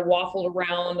boss kind of waffled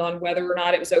around on whether or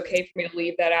not it was okay for me to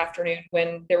leave that afternoon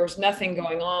when there was nothing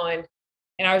going on.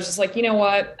 And I was just like, you know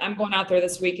what? I'm going out there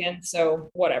this weekend, so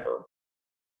whatever.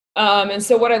 And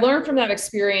so what I learned from that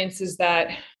experience is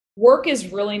that work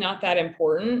is really not that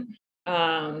important.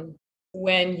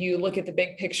 When you look at the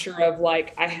big picture of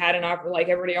like, I had an offer, like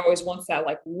everybody always wants that,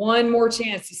 like one more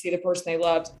chance to see the person they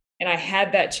loved. And I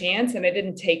had that chance and I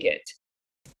didn't take it.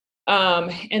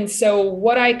 And so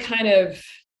what I kind of,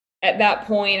 at that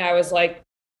point, I was like,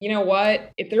 you know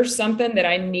what? If there's something that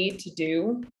I need to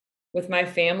do with my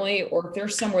family, or if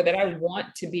there's somewhere that I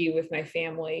want to be with my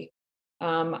family,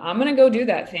 I'm going to go do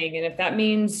that thing. And if that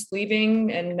means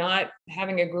leaving and not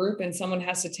having a group and someone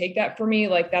has to take that for me,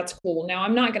 like that's cool. Now,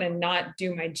 I'm not going to not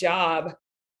do my job.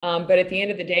 But at the end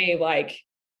of the day, like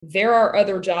there are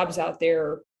other jobs out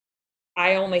there.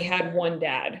 I only had one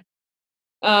dad.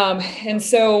 And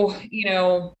so,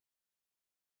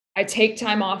 I take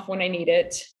time off when I need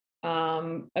it.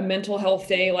 A mental health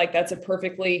day, like that's a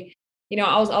perfectly,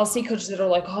 I'll see coaches that are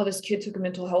like, oh, this kid took a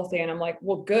mental health day. And I'm like,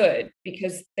 well, good,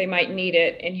 because they might need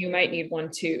it and you might need one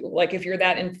too. Like if you're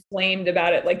that inflamed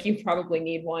about it, like you probably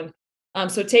need one.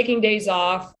 So taking days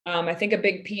off, I think a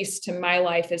big piece to my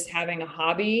life is having a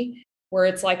hobby where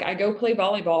it's like I go play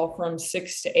volleyball from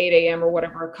 6 to 8 a.m. or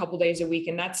whatever, a couple days a week.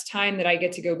 And that's time that I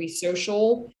get to go be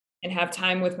social and have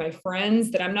time with my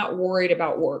friends, that I'm not worried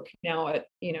about work. Now at,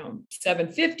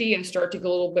 7:50, I start to get a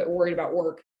little bit worried about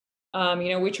work.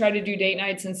 We try to do date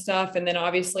nights and stuff. And then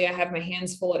obviously I have my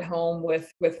hands full at home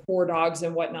with 4 dogs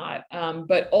and whatnot.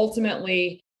 But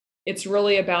ultimately it's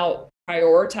really about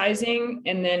prioritizing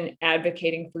and then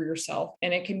advocating for yourself.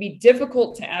 And it can be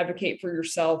difficult to advocate for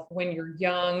yourself when you're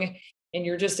young and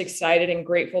you're just excited and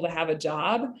grateful to have a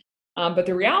job. But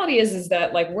the reality is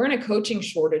that like we're in a coaching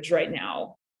shortage right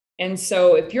now. And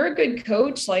so if you're a good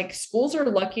coach, like schools are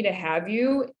lucky to have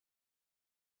you,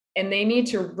 and they need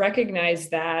to recognize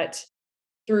that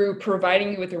through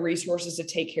providing you with the resources to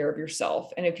take care of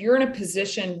yourself. And if you're in a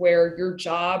position where your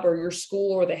job or your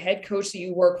school or the head coach that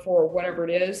you work for or whatever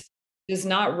it is does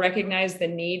not recognize the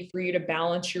need for you to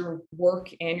balance your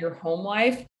work and your home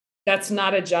life, that's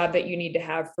not a job that you need to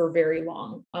have for very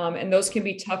long. And those can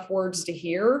be tough words to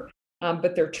hear,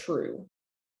 but they're true.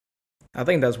 I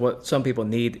think that's what some people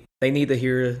need. They need to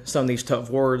hear some of these tough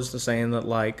words to saying that,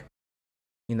 like,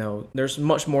 there's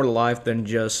much more to life than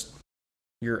just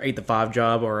your 8 to 5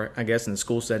 job, or I guess in the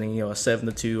school setting, a 7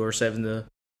 to 2 or 7 to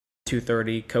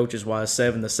 2:30. Coaches wise,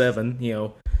 7 to 7.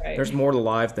 Right. There's more to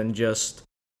life than just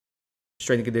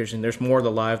strength and conditioning. There's more to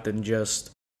life than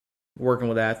just working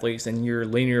with athletes and your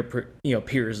linear,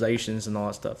 periodizations and all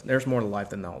that stuff. There's more to life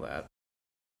than all that.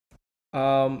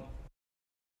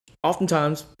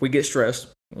 Oftentimes we get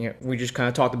stressed. We just kind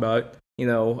of talked about it.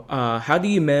 How do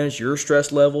you manage your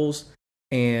stress levels?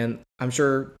 And I'm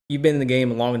sure you've been in the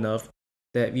game long enough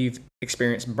that you've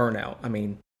experienced burnout. I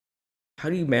mean, how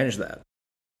do you manage that?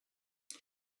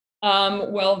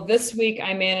 Well, this week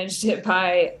I managed it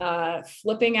by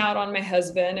flipping out on my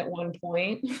husband at one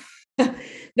point.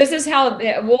 This is how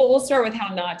we'll start with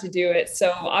how not to do it.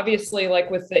 So obviously,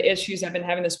 like with the issues I've been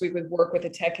having this week with work, with the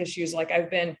tech issues, like I've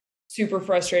been super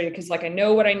frustrated because like I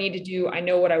know what I need to do, I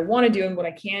know what I want to do and what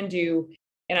I can do,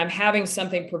 and I'm having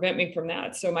something prevent me from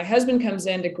that. So my husband comes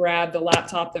in to grab the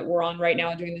laptop that we're on right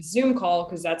now doing the Zoom call,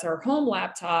 because that's our home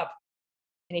laptop.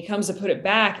 And he comes to put it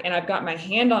back, and I've got my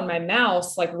hand on my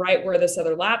mouse, like right where this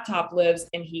other laptop lives.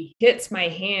 And he hits my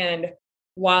hand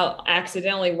while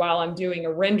I'm doing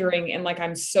a rendering. And like,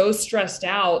 I'm so stressed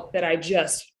out that I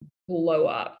just blow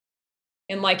up.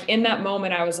 And like in that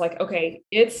moment, I was like, okay,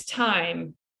 it's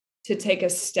time to take a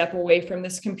step away from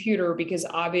this computer, because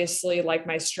obviously like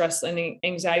my stress and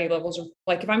anxiety levels are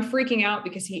like, if I'm freaking out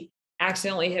because he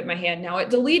accidentally hit my hand, now it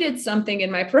deleted something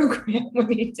in my program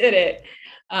when he did it.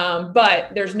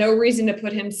 But there's no reason to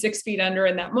put him 6 feet under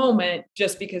in that moment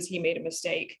just because he made a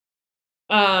mistake.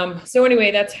 So anyway,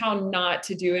 that's how not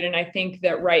to do it. And I think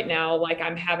that right now, like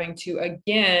I'm having to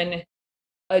again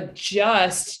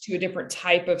adjust to a different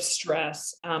type of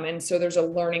stress. And so there's a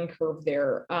learning curve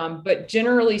there. But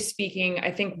generally speaking,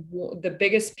 I think the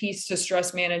biggest piece to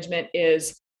stress management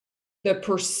is the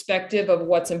perspective of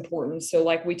what's important. So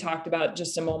like we talked about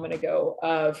just a moment ago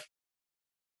of,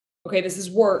 okay, this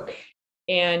is work.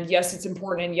 And yes, it's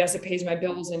important. And yes, it pays my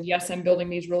bills. And yes, I'm building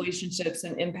these relationships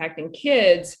and impacting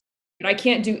kids. But I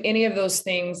can't do any of those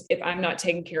things if I'm not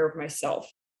taking care of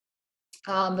myself.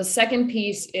 The second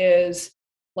piece is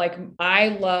like I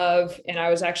love, and I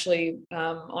was actually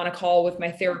on a call with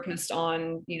my therapist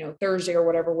on Thursday or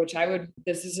whatever, which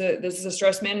this is a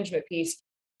stress management piece.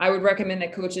 I would recommend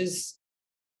that coaches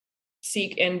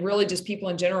seek, and really just people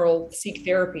in general seek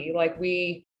therapy. Like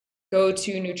we go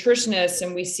to nutritionists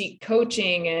and we seek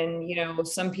coaching, and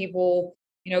some people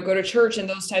go to church and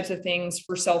those types of things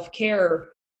for self-care.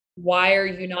 Why are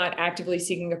you not actively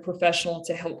seeking a professional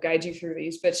to help guide you through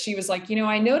these? But she was like,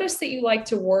 I noticed that you like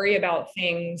to worry about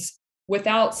things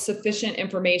without sufficient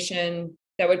information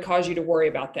that would cause you to worry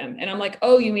about them. And I'm like,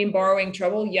 oh, you mean borrowing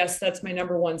trouble? Yes, that's my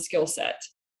number one skill set.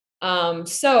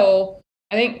 So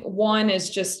I think one is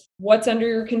just what's under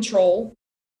your control.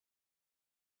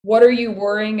 what are you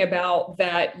worrying about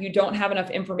that you don't have enough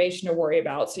information to worry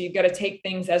about? So you've got to take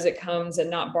things as it comes and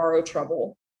not borrow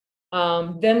trouble.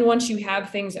 Then once you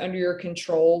have things under your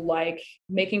control, like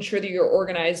making sure that you're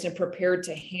organized and prepared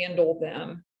to handle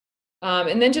them.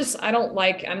 And then just,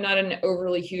 I'm not an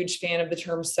overly huge fan of the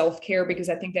term self-care because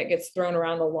I think that gets thrown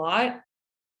around a lot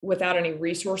without any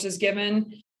resources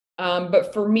given.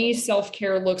 But for me,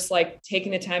 self-care looks like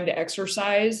taking the time to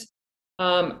exercise.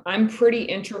 I'm pretty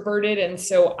introverted, and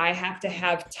so I have to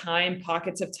have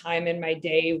pockets of time in my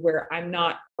day where I'm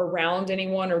not around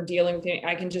anyone or dealing with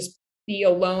I can just be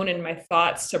alone in my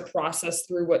thoughts to process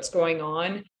through what's going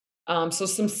on. So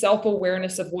some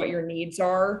self-awareness of what your needs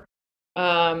are.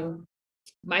 Um,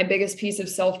 my biggest piece of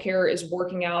self-care is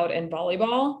working out and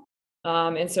volleyball.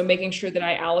 And so making sure that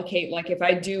I allocate, like if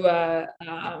I do I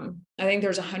think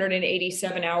there's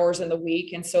 187 hours in the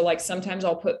week. And so like sometimes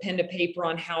I'll put pen to paper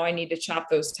on how I need to chop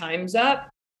those times up.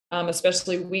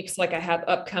 Especially weeks like I have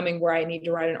upcoming where I need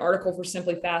to write an article for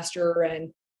Simply Faster.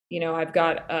 And, I've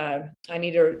got, I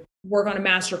need to work on a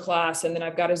master class, and then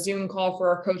I've got a Zoom call for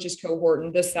our coaches cohort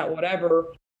and this, that,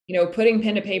 whatever. Putting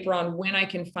pen to paper on when I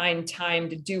can find time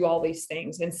to do all these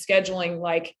things and scheduling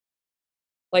like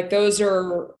those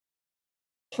are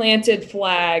planted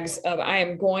flags of I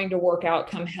am going to work out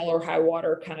come hell or high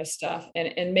water kind of stuff,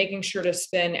 and making sure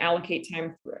to allocate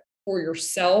time for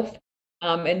yourself,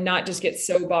 and not just get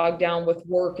so bogged down with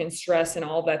work and stress and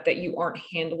all that you aren't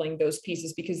handling those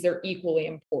pieces because they're equally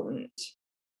important.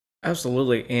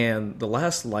 Absolutely. And the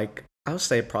last, like, I would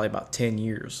say probably about 10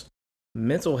 years,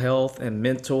 mental health and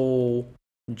mental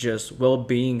just well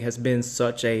being has been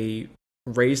such a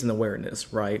raise in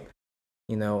awareness, right?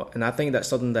 And I think that's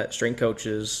something that strength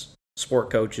coaches, sport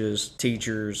coaches,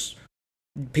 teachers,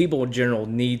 people in general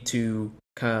need to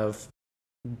kind of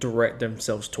direct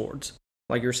themselves towards.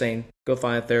 Like you're saying, go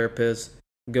find a therapist,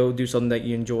 go do something that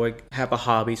you enjoy, have a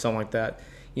hobby, something like that.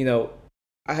 You know,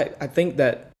 I think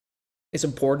that it's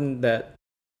important that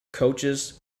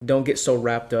coaches don't get so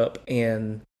wrapped up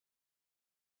in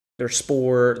their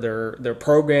sport, their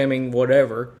programming,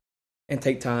 whatever, and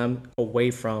take time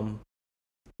away from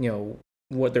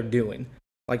what they're doing.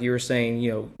 Like you were saying,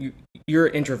 you're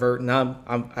an introvert, and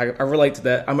I relate to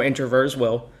that. I'm an introvert as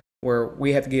well, where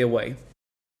we have to get away.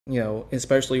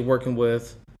 Especially working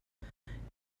with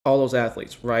all those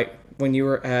athletes, right? When you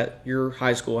were at your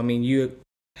high school, I mean, you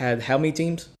had how many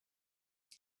teams?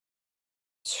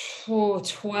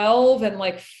 12 and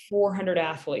like 400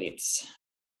 athletes.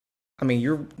 I mean,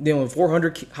 you're dealing with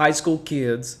 400 high school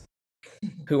kids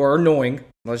who are annoying.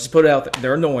 Let's just put it out there.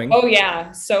 They're annoying. Oh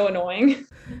yeah, so annoying.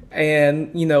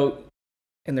 And,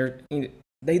 and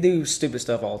they do stupid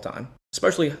stuff all the time,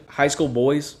 especially high school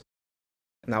boys.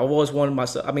 And I've always wanted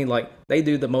myself, I mean, like, they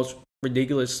do the most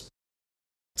ridiculous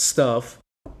stuff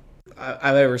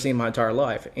I've ever seen in my entire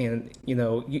life. And,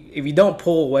 if you don't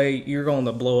pull away, you're going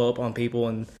to blow up on people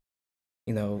and,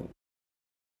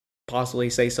 possibly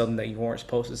say something that you weren't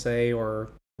supposed to say or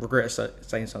regret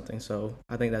saying something. So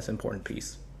I think that's an important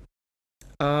piece.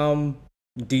 Do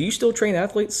you still train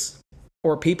athletes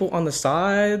or people on the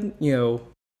side?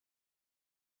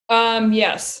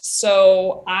 Yes.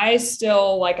 So I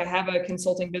still I have a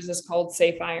consulting business called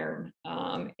Safe Iron.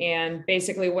 And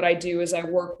basically what I do is I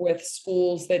work with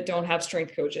schools that don't have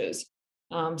strength coaches.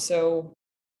 So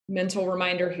mental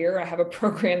reminder here, I have a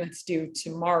program that's due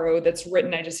tomorrow that's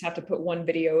written. I just have to put one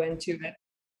video into it.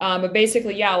 But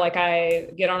basically, yeah, like I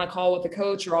get on a call with a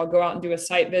coach, or I'll go out and do a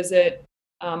site visit.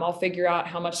 I'll figure out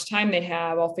how much time they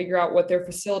have. I'll figure out what their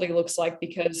facility looks like,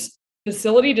 because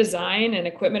facility design and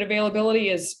equipment availability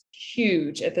is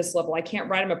huge at this level. I can't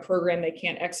write them a program they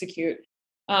can't execute.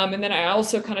 And then I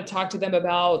also kind of talk to them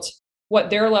about what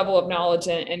their level of knowledge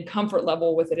and comfort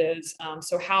level with it is.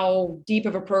 So how deep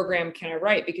of a program can I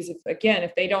write? Because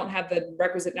if they don't have the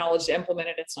requisite knowledge to implement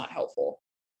it, it's not helpful.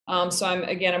 So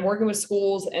I'm working with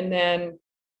schools, and then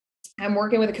I'm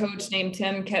working with a coach named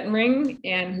Tim Kettenring,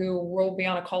 and who will be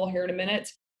on a call here in a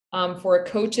minute, for a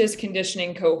coaches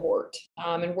conditioning cohort.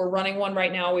 And we're running one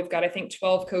right now. We've got, I think,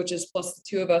 12 coaches plus the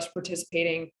two of us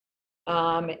participating.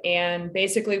 And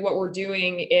basically what we're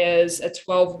doing is a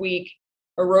 12-week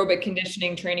aerobic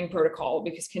conditioning training protocol,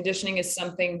 because conditioning is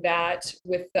something that,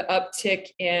 with the uptick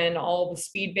in all the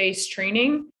speed-based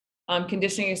training,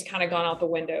 conditioning has kind of gone out the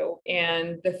window.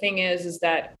 And the thing is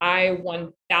that I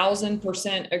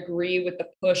 1000% agree with the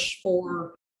push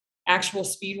for actual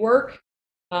speed work.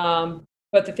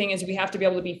 But the thing is, we have to be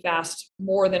able to be fast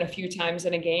more than a few times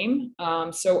in a game.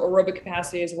 So aerobic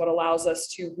capacity is what allows us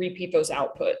to repeat those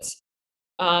outputs.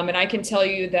 And I can tell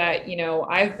you that,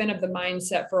 I've been of the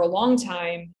mindset for a long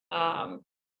time,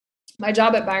 my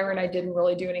job at Byron, I didn't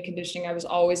really do any conditioning. I was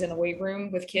always in the weight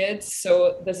room with kids.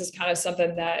 So this is kind of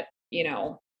something that,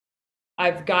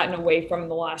 I've gotten away from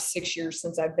the last 6 years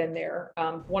since I've been there.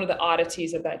 One of the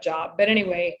oddities of that job. But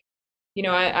anyway,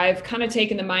 I've kind of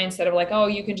taken the mindset of like, oh,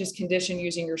 you can just condition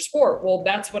using your sport. Well,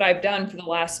 that's what I've done for the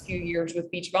last few years with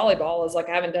beach volleyball is like,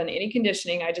 I haven't done any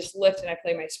conditioning. I just lift and I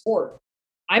play my sport.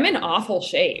 I'm in awful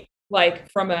shape, like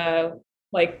from a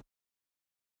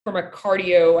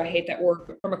cardio, I hate that word,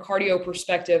 but from a cardio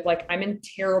perspective, like I'm in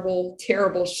terrible,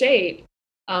 terrible shape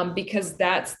because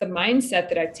that's the mindset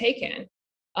that I've taken.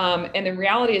 And the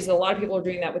reality is a lot of people are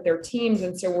doing that with their teams.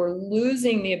 And so we're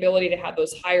losing the ability to have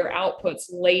those higher outputs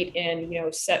late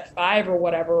in, set 5 or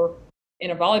whatever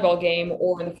in a volleyball game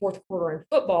or in the fourth quarter in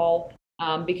football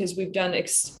because we've done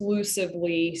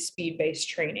exclusively speed-based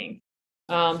training.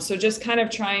 So just kind of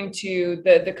trying to,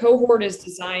 the cohort is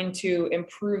designed to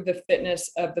improve the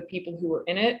fitness of the people who are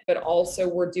in it, but also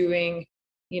we're doing,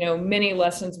 many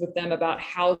lessons with them about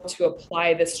how to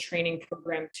apply this training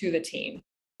program to the team.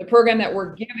 The program that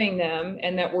we're giving them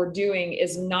and that we're doing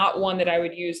is not one that I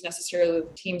would use necessarily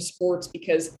with team sports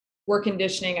because we're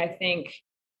conditioning, I think,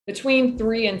 between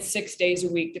 3 and 6 days a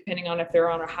week, depending on if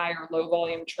they're on a high or low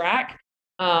volume track.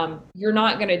 You're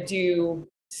not going to do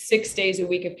 6 days a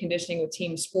week of conditioning with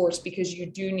team sports because you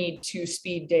do need 2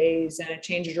 speed days and a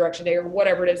change of direction day or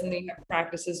whatever it is, and then you have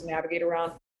practices to navigate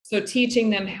around. So teaching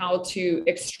them how to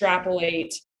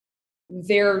extrapolate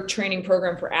their training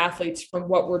program for athletes from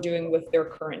what we're doing with their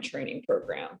current training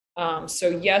program. So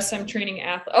yes, I'm training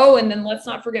athletes. Oh, and then let's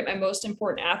not forget my most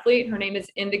important athlete. Her name is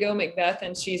Indigo-McBeth,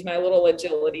 and she's my little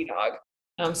agility dog.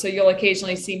 So you'll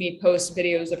occasionally see me post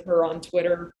videos of her on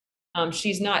Twitter.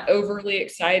 She's not overly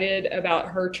excited about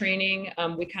her training.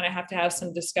 We kind of have to have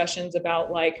some discussions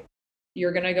about like,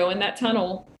 you're going to go in that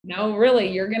tunnel. No, really,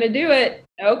 you're going to do it.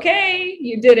 Okay,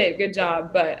 you did it. Good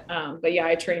job. But yeah,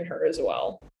 I train her as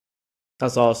well.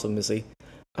 That's awesome, Missy.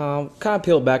 Kind of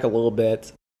peel back a little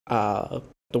bit. The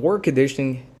word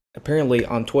conditioning apparently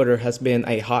on Twitter has been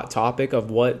a hot topic of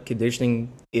what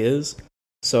conditioning is.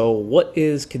 So what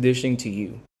is conditioning to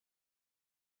you?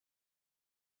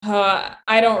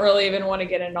 I don't really even want to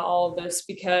get into all of this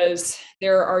because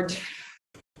there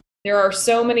are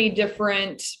so many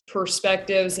different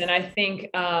perspectives, and I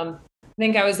think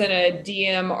I was in a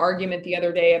DM argument the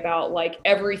other day about like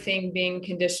everything being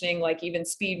conditioning, like even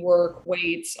speed work,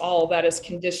 weights, all of that is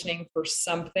conditioning for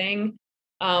something.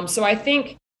 So I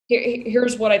think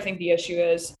here's what I think the issue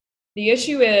is. The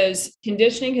issue is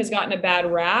conditioning has gotten a bad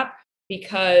rap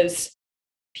because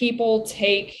people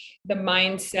take the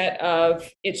mindset of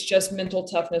it's just mental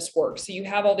toughness work. So you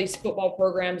have all these football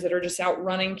programs that are just out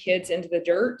running kids into the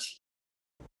dirt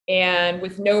and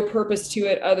with no purpose to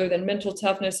it other than mental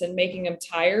toughness and making them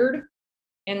tired.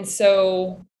 And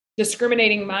so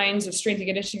discriminating minds of strength and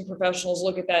conditioning professionals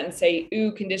look at that and say,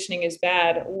 ooh, conditioning is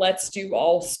bad. Let's do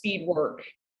all speed work.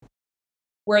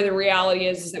 Where the reality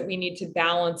is that we need to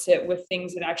balance it with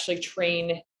things that actually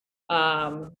train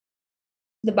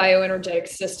the bioenergetic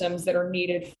systems that are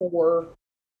needed for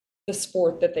the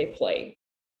sport that they play.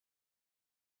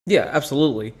 Yeah,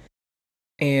 absolutely.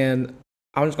 And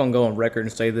I'm just going to go on record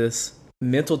and say this.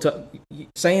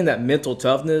 Saying that mental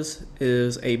toughness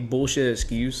is a bullshit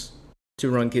excuse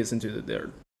to run kids into the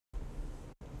dirt.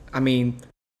 I mean,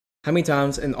 how many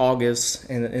times in August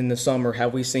and in the summer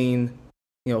have we seen,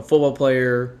 football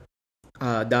player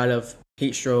died of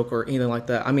heat stroke or anything like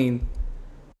that? I mean,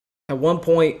 at one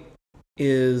point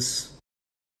is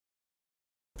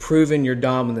proving your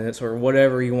dominance or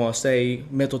whatever you want to say,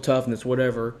 mental toughness,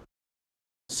 whatever,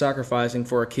 sacrificing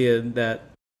for a kid that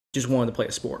just wanted to play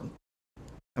a sport.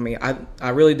 I mean, I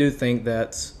really do think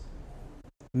that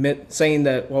saying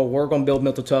that, well, we're going to build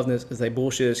mental toughness is a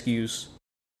bullshit excuse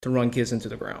to run kids into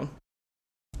the ground.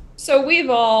 So we've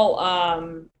all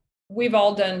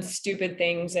done stupid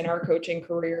things in our coaching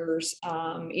careers,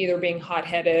 either being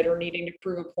hot-headed or needing to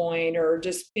prove a point or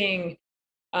just being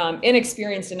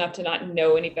inexperienced enough to not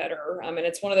know any better. And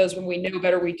it's one of those when we know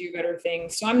better, we do better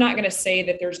things. So I'm not going to say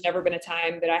that there's never been a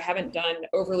time that I haven't done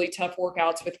overly tough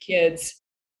workouts with kids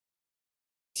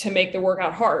to make the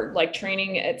workout hard. Like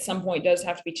training at some point does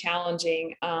have to be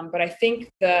challenging. But I think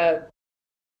the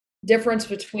difference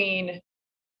between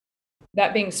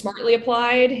that being smartly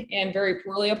applied and very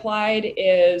poorly applied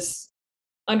is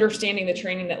understanding the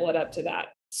training that led up to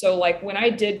that. So like when I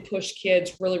did push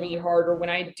kids really, really hard, or when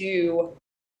I do,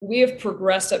 we have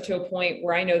progressed up to a point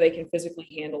where I know they can physically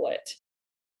handle it.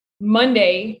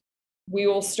 Monday, we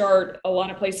will start, a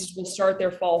lot of places will start their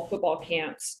fall football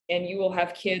camps, and you will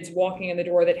have kids walking in the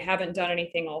door that haven't done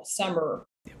anything all summer.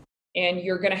 And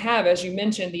you're going to have, as you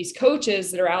mentioned, these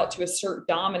coaches that are out to assert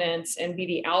dominance and be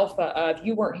the alpha of,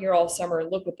 you weren't here all summer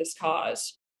and look what this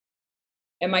caused.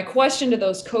 And my question to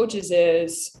those coaches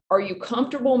is, are you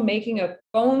comfortable making a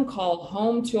phone call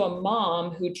home to a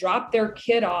mom who dropped their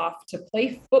kid off to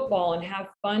play football and have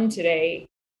fun today,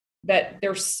 that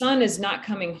their son is not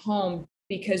coming home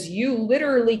because you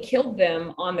literally killed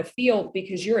them on the field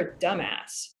because you're a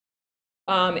dumbass?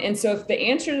 And so if the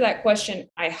answer to that question,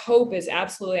 I hope, is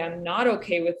absolutely, I'm not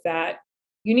okay with that,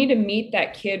 you need to meet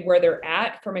that kid where they're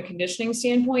at from a conditioning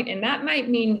standpoint. And that might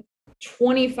mean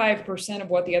 25% of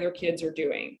what the other kids are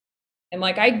doing. And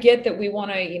like, I get that we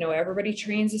want to, everybody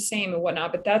trains the same and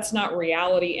whatnot, but that's not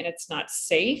reality and it's not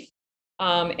safe.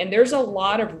 And there's a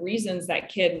lot of reasons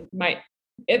that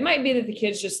it might be that the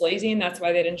kid's just lazy and that's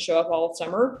why they didn't show up all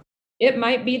summer. It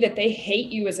might be that they hate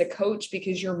you as a coach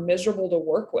because you're miserable to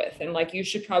work with. And like, you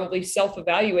should probably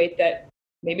self-evaluate that.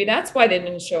 Maybe that's why they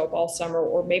didn't show up all summer,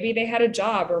 or maybe they had a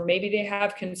job, or maybe they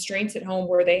have constraints at home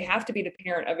where they have to be the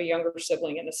parent of a younger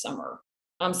sibling in the summer.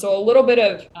 So a little bit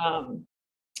of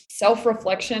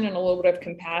self-reflection and a little bit of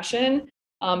compassion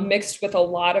mixed with a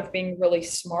lot of being really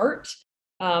smart,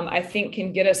 I think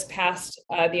can get us past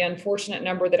the unfortunate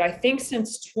number that I think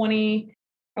since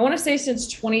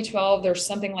 2012, there's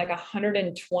something like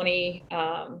 120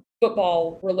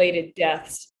 football related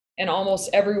deaths. And almost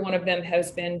every one of them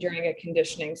has been during a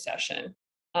conditioning session,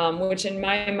 which in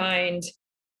my mind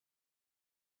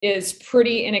is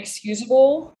pretty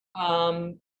inexcusable,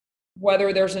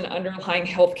 whether there's an underlying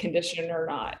health condition or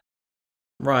not.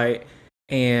 Right.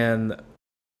 And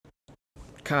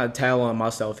kind of tell on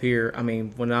myself here. I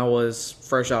mean, when I was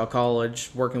fresh out of college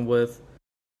working with,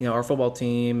 our football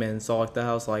team and stuff like that,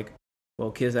 I was like, well,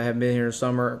 kids that haven't been here in the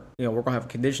summer, we're going to have a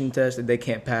conditioning test. If they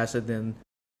can't pass it, then,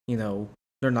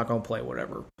 they're not going to play,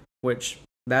 whatever, which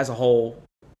that's a whole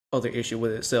other issue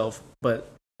with itself.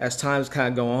 But as times kind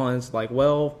of go on, it's like,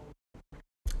 well,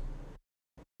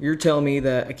 you're telling me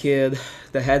that a kid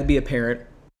that had to be a parent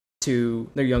to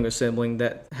their younger sibling,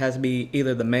 that has to be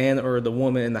either the man or the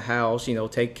woman in the house,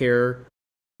 take care,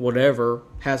 whatever,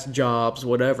 has jobs,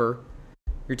 whatever.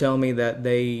 You're telling me that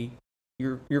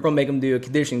you're going to make them do a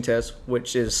conditioning test,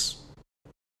 which is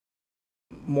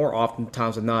more often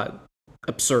times than not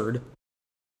absurd,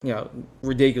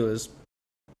 ridiculous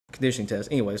conditioning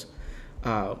test. Anyways,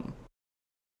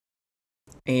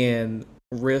 and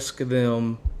risk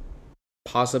them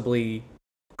possibly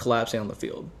collapsing on the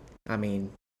field. I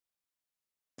mean,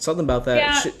 something about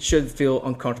that should feel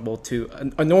uncomfortable to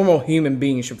a normal human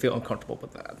being. Should feel uncomfortable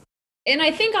with that. And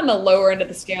I think on the lower end of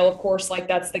the scale, of course, like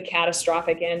that's the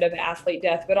catastrophic end of athlete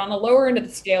death. But on the lower end of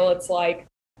the scale, it's like,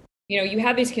 you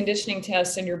have these conditioning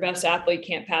tests and your best athlete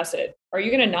can't pass it. Are you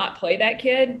going to not play that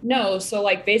kid? No. So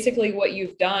like basically what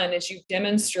you've done is you've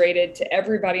demonstrated to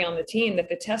everybody on the team that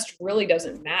the test really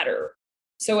doesn't matter.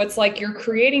 So it's like you're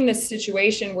creating this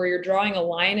situation where you're drawing a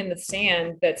line in the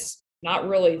sand that's not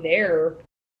really there.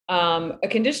 A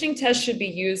conditioning test should be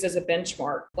used as a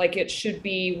benchmark. Like it should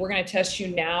be, we're going to test you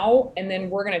now, and then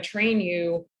we're going to train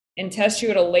you and test you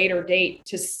at a later date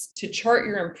to chart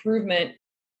your improvement,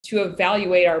 to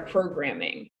evaluate our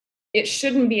programming. It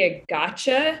shouldn't be a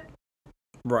gotcha.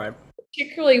 Right.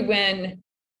 Particularly when,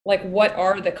 like, what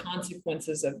are the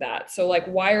consequences of that? So like,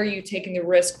 why are you taking the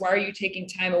risk? Why are you taking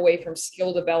time away from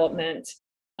skill development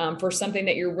for something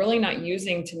that you're really not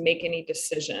using to make any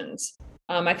decisions?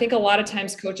 I think a lot of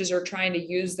times coaches are trying to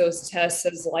use those tests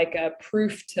as like a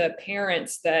proof to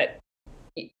parents that,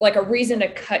 like a reason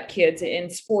to cut kids in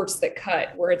sports that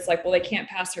cut, where it's like, well, they can't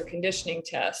pass their conditioning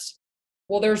test.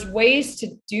 Well, there's ways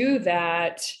to do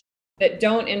that that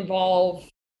don't involve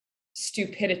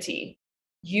stupidity.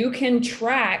 You can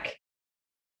track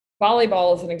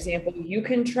volleyball as an example. You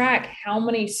can track how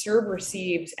many serve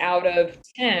receives out of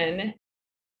 10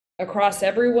 across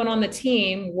everyone on the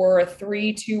team were a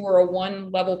 3, 2, or a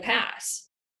 1 level pass.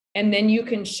 And then you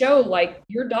can show like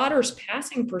your daughter's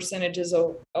passing percentage is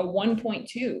a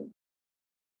 1.2.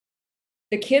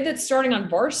 The kid that's starting on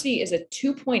varsity is a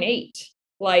 2.8.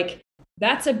 Like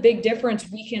that's a big difference.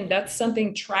 That's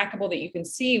something trackable that you can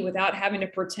see without having to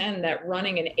pretend that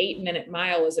running an 8-minute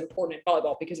mile is important in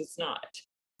volleyball, because it's not.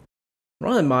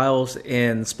 Running miles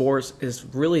in sports is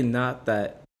really not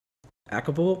that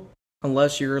applicable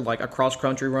unless you're like a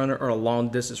cross-country runner or a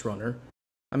long-distance runner.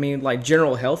 I mean, like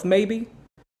general health maybe,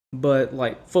 but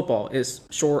like football is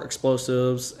short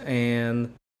explosives,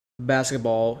 and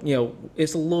basketball,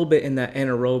 it's a little bit in that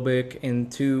anaerobic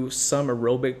into some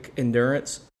aerobic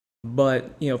endurance.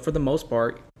 But, for the most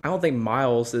part, I don't think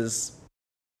miles is,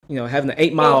 having an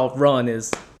 8-mile run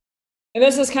is And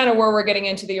this is kind of where we're getting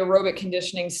into the aerobic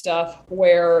conditioning stuff,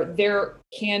 where there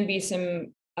can be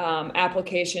some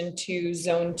application to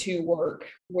zone 2 work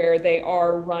where they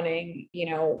are running,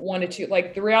 1 to 2.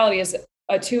 Like the reality is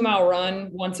a 2-mile run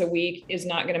once a week is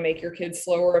not going to make your kids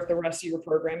slower if the rest of your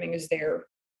programming is there.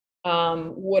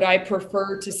 Would I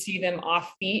prefer to see them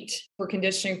off feet for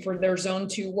conditioning for their zone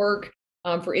 2 work,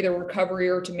 for either recovery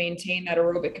or to maintain that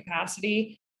aerobic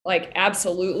capacity? Like,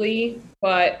 absolutely.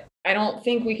 But I don't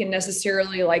think we can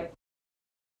necessarily like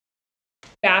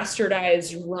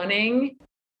bastardize running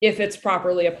if it's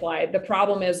properly applied. The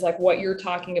problem is like what you're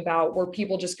talking about, where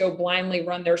people just go blindly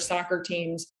run their soccer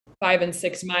teams 5 and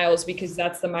 6 miles because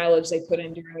that's the mileage they put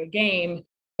in during a game.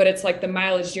 But it's like the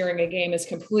mileage during a game is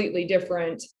completely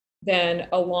different than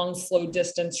a long, slow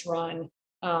distance run,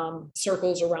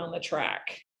 circles around the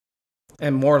track.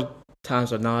 And more times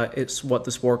than not, it's what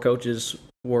the sport coaches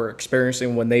were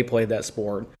experiencing when they played that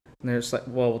sport. And they're just like,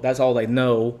 well, that's all they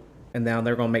know, and now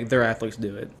they're going to make their athletes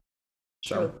do it.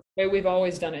 Sure. Way we've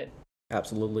always done it.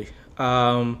 Absolutely.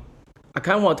 I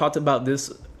kind of want to talk about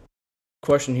this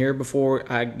question here before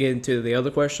I get into the other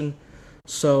question.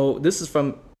 So this is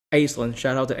from Aislinn.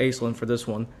 Shout out to Aislinn for this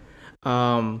one.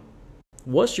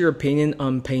 What's your opinion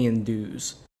on paying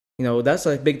dues? That's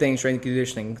a big thing in strength and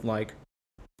conditioning. Like,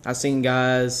 I've seen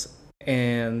guys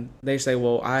and they say,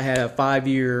 well, I had a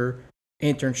 5-year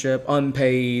internship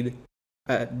unpaid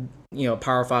at,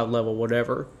 Power 5 level,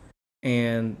 whatever.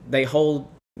 And they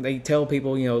tell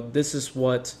people, this is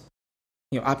what,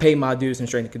 I pay my dues in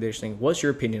strength and conditioning. What's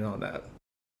your opinion on that?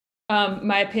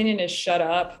 My opinion is shut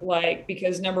up. Like,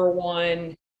 because number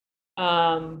one,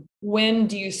 when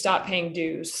do you stop paying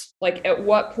dues? Like, at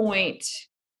what point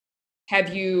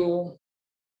have you,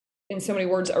 in so many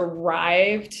words,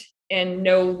 arrived and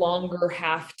no longer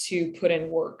have to put in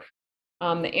work?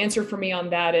 The answer for me on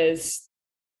that is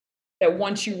that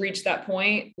once you reach that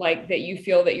point, like that you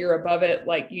feel that you're above it,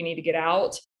 like you need to get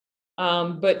out.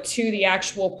 But to the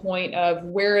actual point of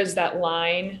where is that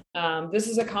line? This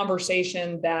is a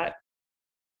conversation that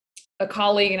a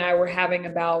colleague and I were having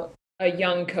about a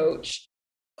young coach.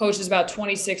 Coach is about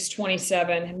 26,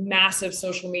 27, massive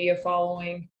social media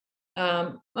following.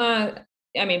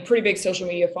 Pretty big social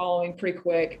media following, pretty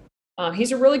quick.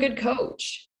 He's a really good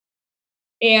coach.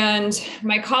 And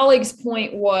my colleague's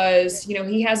point was,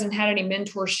 he hasn't had any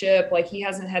mentorship, like he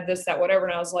hasn't had this, that, whatever.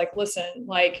 And I was like, listen,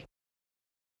 like,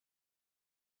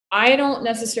 I don't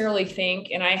necessarily think,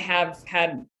 and I have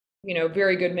had,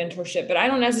 very good mentorship, but I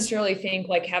don't necessarily think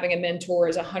like having a mentor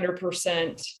is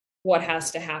 100% what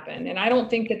has to happen. And I don't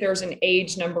think that there's an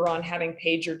age number on having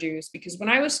paid your dues, because when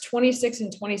I was 26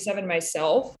 and 27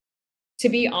 myself, to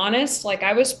be honest, like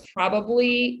I was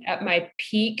probably at my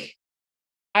peak.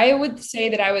 I would say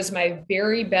that I was my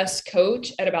very best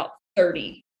coach at about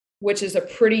 30, which is a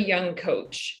pretty young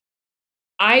coach.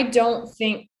 I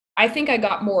think I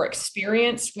got more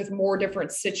experience with more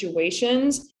different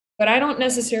situations, but I don't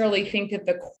necessarily think that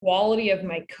the quality of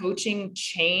my coaching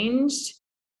changed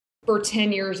for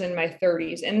 10 years in my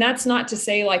 30s. And that's not to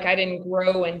say like I didn't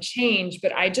grow and change,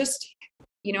 but I just,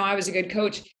 I was a good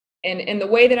coach. And the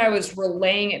way that I was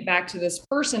relaying it back to this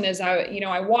person is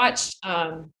I watched,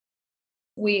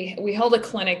 we held a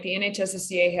clinic, the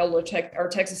NHSSCA held our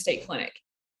Texas State Clinic.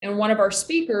 And one of our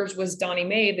speakers was Donnie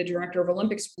May, the director of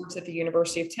Olympic sports at the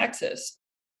University of Texas.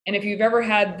 And if you've ever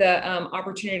had the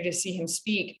opportunity to see him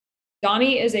speak,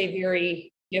 Donnie is a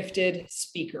very gifted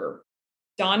speaker.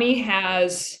 Donnie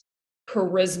has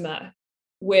charisma,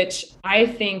 which I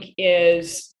think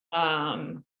is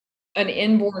an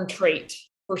inborn trait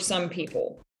for some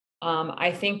people.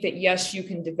 I think that, yes, you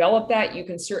can develop that. You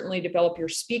can certainly develop your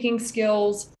speaking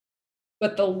skills,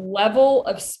 but the level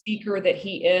of speaker that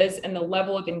he is and the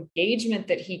level of engagement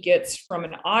that he gets from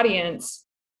an audience,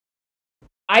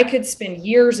 I could spend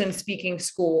years in speaking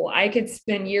school. I could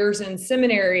spend years in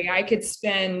seminary. I could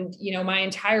spend, my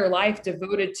entire life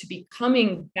devoted to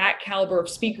becoming that caliber of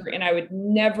speaker, and I would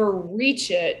never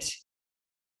reach it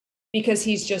because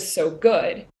he's just so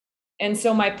good. And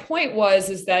so my point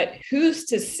is that who's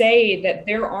to say that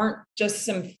there aren't just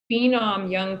some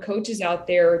phenom young coaches out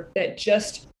there that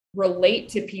just relate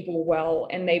to people well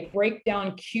and they break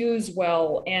down cues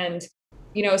well. And,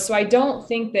 so I don't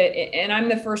think that, and I'm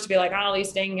the first to be like, oh,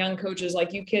 these dang young coaches,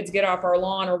 like you kids get off our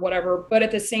lawn or whatever. But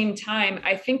at the same time,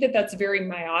 I think that that's very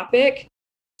myopic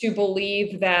to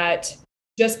believe that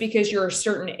just because you're a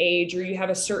certain age or you have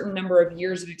a certain number of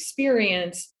years of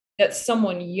experience, that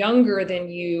someone younger than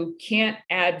you can't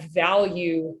add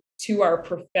value to our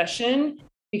profession.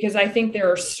 because I think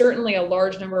there are certainly a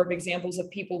large number of examples of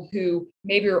people who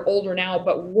maybe are older now,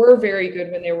 but were very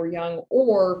good when they were young,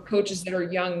 or coaches that are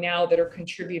young now that are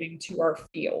contributing to our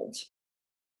field.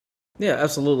 Yeah,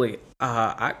 absolutely.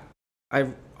 I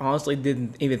honestly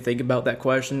didn't even think about that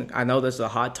question. I know that's a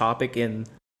hot topic in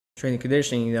training and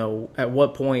conditioning. At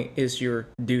what point is your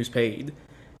dues paid?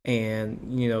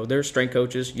 And there's strength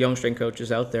coaches, young strength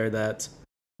coaches out there that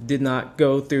did not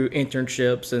go through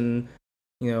internships and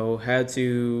had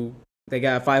to. They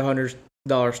got a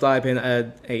 $500 stipend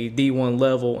at a D1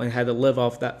 level and had to live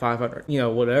off that 500,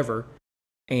 whatever.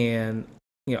 And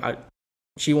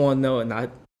she wanted to know,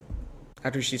 and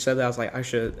after she said that, I was like, I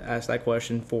should ask that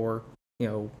question for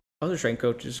other strength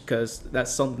coaches, because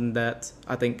that's something that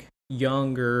I think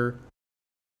younger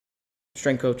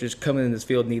strength coaches coming in this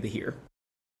field need to hear.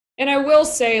 And I will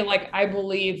say, I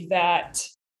believe that,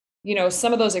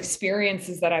 some of those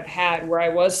experiences that I've had where I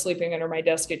was sleeping under my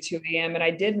desk at 2 a.m. and I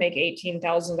did make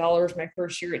 $18,000 my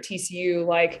first year at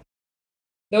TCU,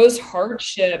 those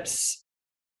hardships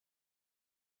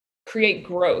create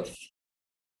growth,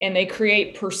 and they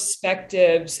create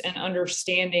perspectives and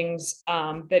understandings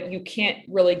that you can't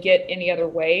really get any other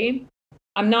way.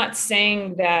 I'm not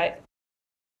saying that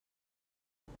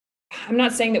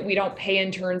we don't pay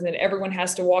interns and everyone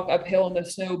has to walk uphill in the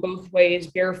snow both ways,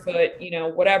 barefoot,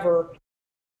 whatever.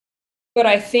 But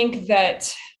I think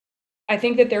that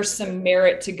there's some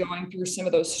merit to going through some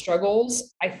of those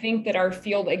struggles. I think that our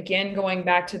field, again, going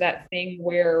back to that thing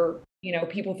where,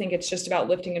 people think it's just about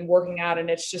lifting and working out and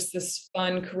it's just this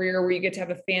fun career where you get to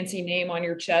have a fancy name on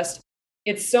your chest.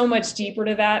 It's so much deeper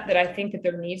to that I think that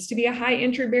there needs to be a high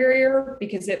entry barrier,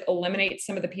 because it eliminates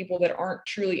some of the people that aren't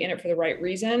truly in it for the right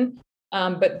reason.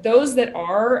 But those that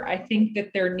are, I think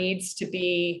that there needs to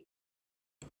be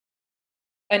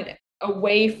a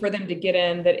way for them to get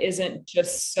in that isn't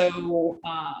just so,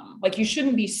 you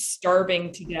shouldn't be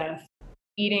starving to death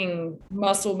eating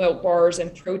muscle milk bars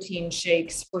and protein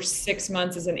shakes for 6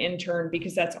 months as an intern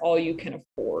because that's all you can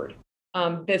afford.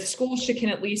 The school can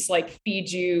at least feed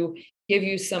you, give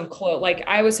you some clothes.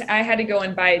 I had to go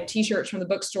and buy t-shirts from the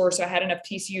bookstore, so I had enough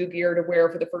TCU gear to wear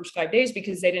for the first 5 days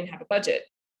because they didn't have a budget.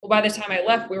 Well, by the time I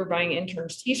left, we were buying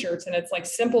interns t-shirts, and it's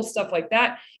simple stuff like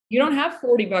that. You don't have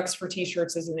 $40 for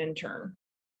t-shirts as an intern.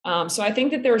 So I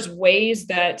think that there's ways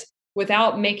that,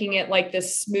 without making it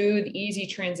this smooth, easy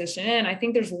transition in, I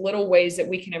think there's little ways that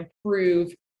we can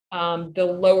improve the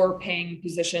lower paying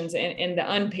positions and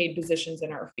the unpaid positions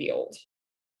in our field.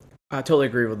 I totally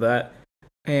agree with that.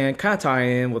 And kind of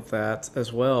tying in with that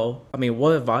as well, I mean,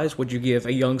 what advice would you give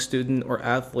a young student or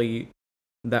athlete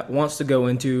that wants to go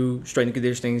into strength and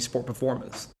conditioning, sport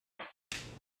performance?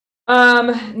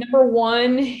 Number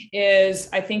one is,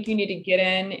 I think you need to get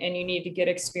in and you need to get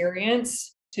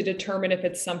experience to determine if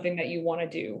it's something that you want to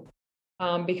do.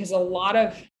 Because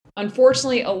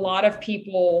unfortunately, a lot of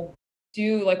people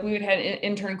do, we would have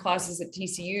intern classes at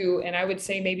TCU, and I would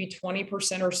say maybe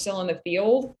 20% are still in the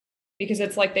field, because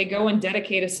it's they go and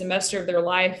dedicate a semester of their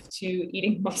life to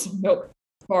eating muscle milk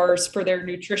bars for their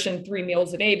nutrition 3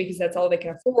 meals a day because that's all they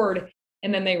can afford.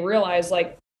 And then they realize,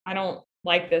 I don't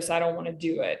like this, I don't want to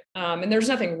do it. And there's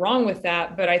nothing wrong with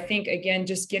that. But I think, again,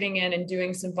 just getting in and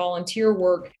doing some volunteer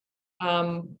work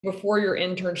before your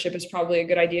internship is probably a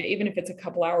good idea, even if it's a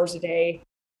couple hours a day.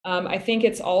 I think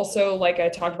it's also, like I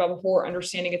talked about before,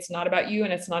 understanding it's not about you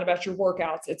and it's not about your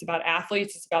workouts. It's about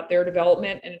athletes, it's about their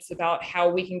development, and it's about how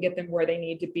we can get them where they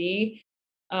need to be.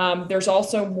 There's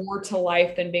also more to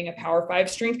life than being a Power 5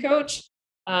 strength coach.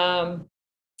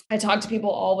 I talk to people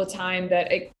all the time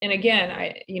and again,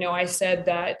 I said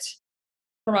that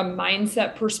from a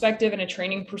mindset perspective and a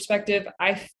training perspective,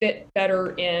 I fit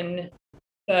better in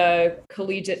the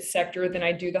collegiate sector than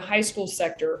I do the high school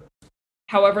sector.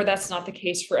 However, that's not the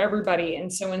case for everybody.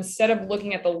 And so instead of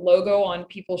looking at the logo on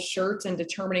people's shirts and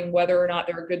determining whether or not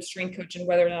they're a good strength coach and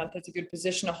whether or not that's a good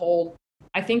position to hold,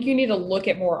 I think you need to look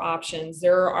at more options.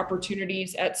 There are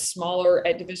opportunities at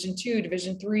Division II,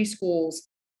 Division III schools,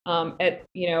 at,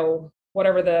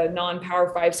 whatever the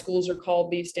non-Power 5 schools are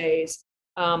called these days.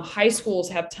 High schools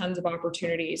have tons of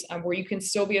opportunities where you can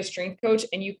still be a strength coach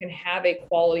and you can have a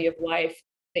quality of life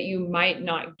that you might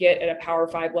not get at a Power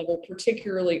 5 level,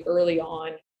 particularly early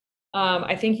on.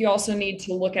 I think you also need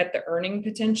to look at the earning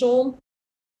potential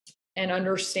and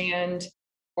understand,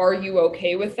 are you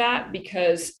okay with that?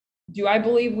 Because do I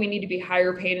believe we need to be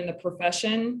higher paid in the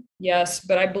profession? Yes,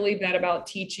 but I believe that about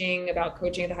teaching, about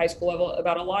coaching at the high school level,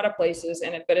 about a lot of places.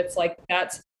 But it's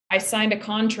I signed a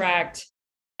contract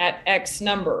at X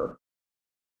number.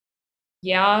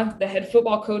 Yeah, the head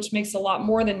football coach makes a lot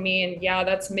more than me. And yeah,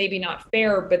 that's maybe not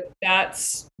fair, but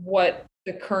that's what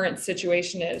the current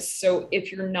situation is. So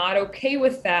if you're not okay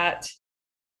with that,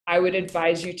 I would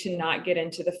advise you to not get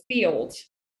into the field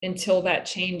until that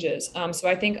changes. So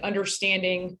I think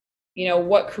understanding,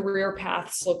 what career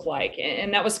paths look like.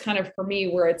 And that was kind of for me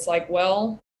where it's like,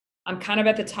 well, I'm kind of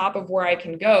at the top of where I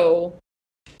can go.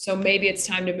 So maybe it's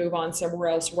time to move on somewhere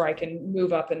else where I can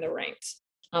move up in the ranks.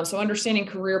 So understanding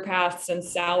career paths and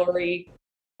salary.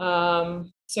 So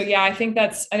yeah, I think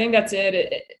that's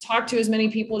it. Talk to as many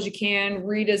people as you can,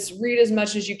 read as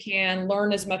much as you can,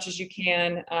 learn as much as you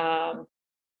can.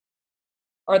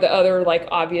 Are the other like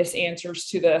obvious answers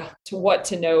to what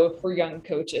to know for young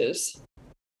coaches.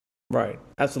 Right.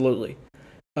 Absolutely.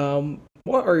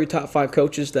 What are your top 5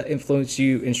 coaches that influence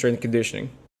you in strength and conditioning?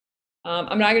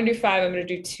 I'm not going to do 5. I'm going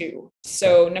to do 2. Okay.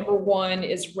 So number 1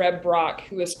 is Reb Brock,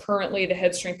 who is currently the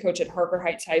head strength coach at Harker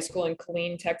Heights High School in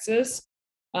Killeen, Texas.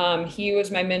 He was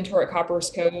my mentor at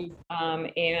Copper's Cove.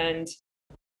 And,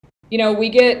 we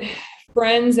get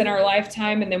friends in our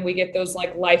lifetime, and then we get those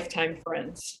like lifetime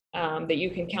friends that you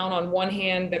can count on one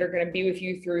hand that are going to be with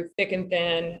you through thick and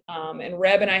thin. And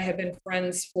Reb and I have been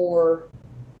friends for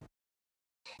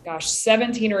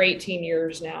 17 or 18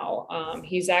 years now.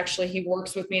 He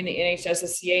works with me in the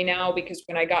NHSSCA now, because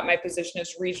when I got my position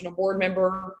as regional board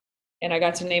member and I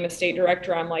got to name a state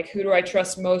director, I'm like, who do I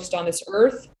trust most on this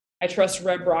earth? I trust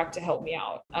Red Brock to help me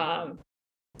out.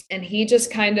 And he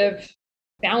just kind of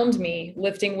found me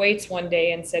lifting weights one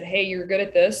day and said, hey, you're good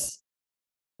at this.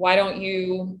 Why don't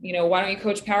you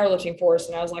coach powerlifting for us?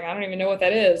 And I was like, I don't even know what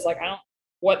that is. Like,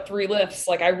 what 3 lifts?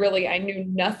 Like, I knew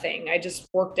nothing. I just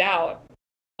worked out.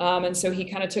 And so he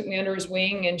kind of took me under his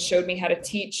wing and showed me how to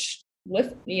teach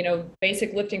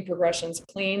basic lifting progressions,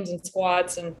 cleans and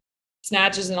squats and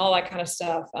snatches and all that kind of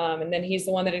stuff. And then he's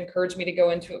the one that encouraged me to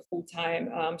go into it full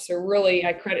time. So really,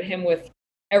 I credit him with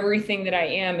everything that I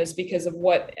am is because of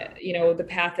what, the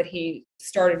path that he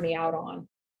started me out on.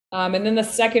 And then the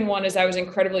second one is I was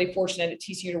incredibly fortunate at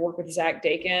TCU to work with Zach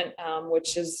Dakant,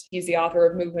 he's the author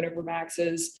of Movement Over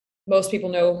Maxes. Most people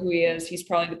know who he is. He's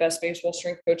probably the best baseball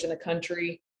strength coach in the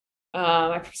country.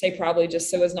 I say probably just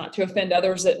so as not to offend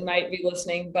others that might be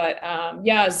listening. But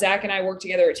Zach and I worked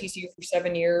together at TCU for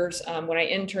 7 years. When I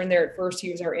interned there at first,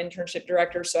 he was our internship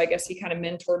director. So I guess he kind of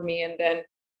mentored me. And then,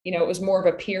 it was more of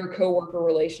a peer coworker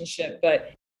relationship.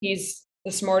 But he's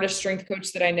the smartest strength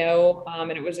coach that I know.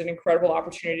 And it was an incredible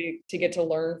opportunity to get to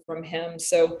learn from him.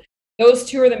 So those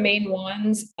 2 are the main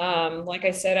ones. Like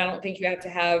I said, I don't think you have to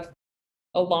have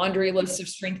a laundry list of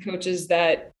strength coaches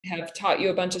that have taught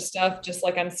you a bunch of stuff, just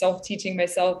like I'm self-teaching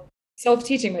myself.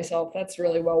 That's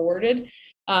really well worded.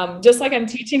 Just like I'm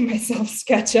teaching myself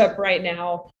SketchUp right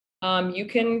now. You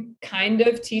can kind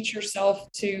of teach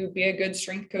yourself to be a good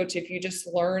strength coach if you just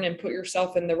learn and put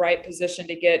yourself in the right position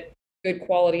to get good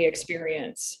quality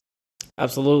experience.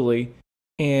 Absolutely.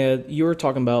 And you were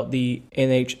talking about the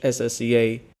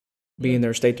NHSSCA being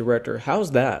their state director.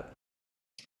 How's that?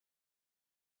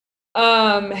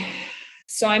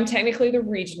 So I'm technically the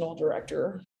regional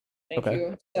director. Thank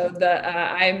you. So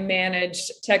I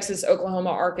managed Texas,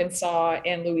 Oklahoma, Arkansas,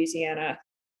 and Louisiana.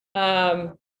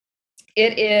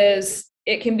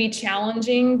 It can be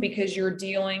challenging because you're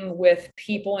dealing with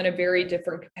people in a very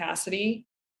different capacity.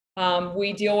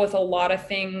 We deal with a lot of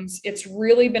things. It's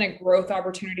really been a growth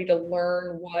opportunity to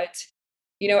learn what,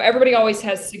 everybody always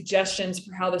has suggestions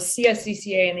for how the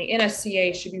CSCCA and the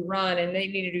NSCA should be run, and they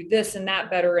need to do this and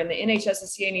that better, and the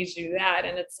NHSCA needs to do that.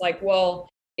 And it's like, well,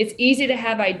 it's easy to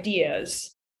have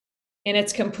ideas, and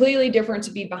it's completely different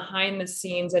to be behind the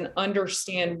scenes and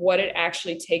understand what it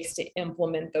actually takes to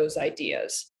implement those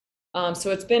ideas. So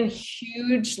it's been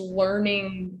huge a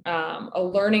learning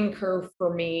curve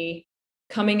for me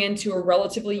coming into a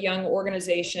relatively young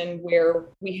organization where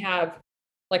we have,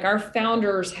 like, our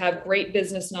founders have great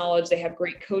business knowledge, they have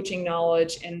great coaching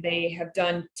knowledge, and they have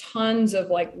done tons of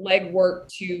like legwork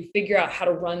to figure out how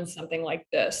to run something like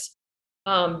this.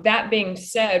 That being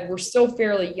said, we're still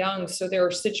fairly young, so there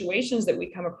are situations that we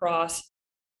come across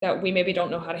that we maybe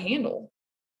don't know how to handle.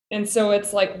 And so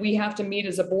it's like we have to meet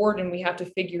as a board and we have to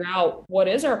figure out what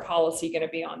is our policy going to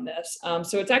be on this.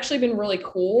 So it's actually been really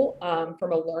cool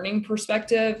from a learning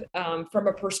perspective, from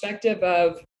a perspective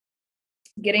of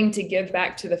getting to give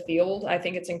back to the field. I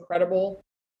think it's incredible.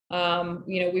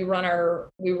 We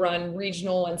run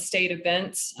regional and state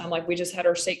events. Like we just had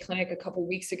our state clinic a couple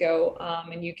weeks ago,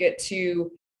 and you get to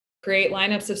create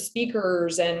lineups of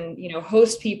speakers and,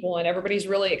 host people, and everybody's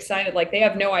really excited. Like they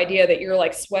have no idea that you're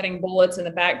like sweating bullets in the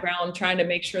background, trying to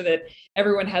make sure that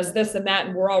everyone has this and that,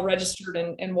 and we're all registered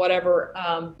and whatever.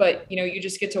 But, you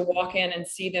just get to walk in and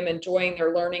see them enjoying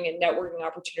their learning and networking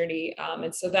opportunity.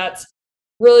 And so that's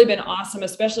really been awesome,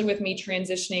 especially with me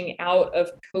transitioning out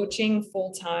of coaching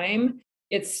full time.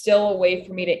 It's still a way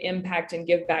for me to impact and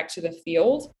give back to the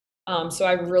field. So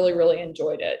I really, really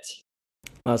enjoyed it.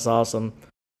 That's awesome.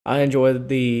 I enjoyed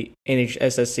the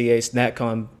NHSSCA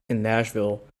SnapCon in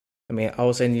Nashville. I mean, I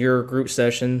was in your group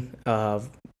session of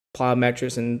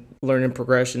plyometrics and learning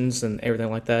progressions and everything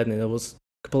like that, and it was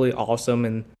completely awesome.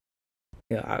 And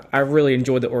I really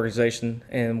enjoyed the organization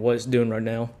and what it's doing right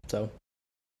now. So,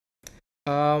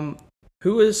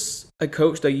 who is a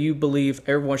coach that you believe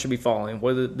everyone should be following?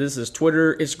 Whether this is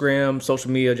Twitter, Instagram, social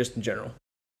media, just in general.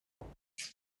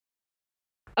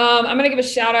 I'm going to give a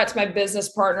shout out to my business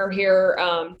partner here,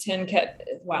 Tim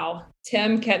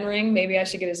Kettering. Maybe I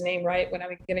should get his name right when I'm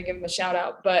going to give him a shout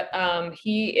out. But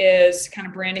he is kind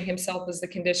of branding himself as the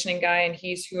conditioning guy, and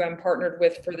he's who I'm partnered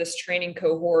with for this training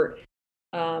cohort.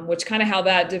 Which kind of how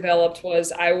that developed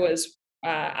was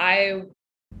I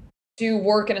do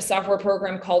work in a software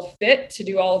program called Fit to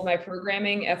do all of my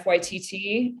programming,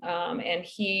 FYTT, and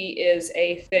he is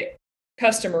a Fit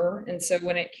customer. And so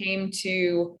when it came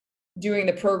to doing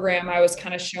the program, I was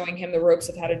kind of showing him the ropes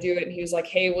of how to do it. And he was like,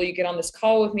 hey, will you get on this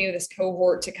call with me with this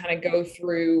cohort to kind of go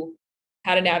through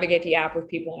how to navigate the app with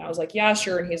people? And I was like, yeah,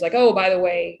 sure. And he's like, oh, by the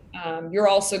way, you're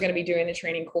also going to be doing the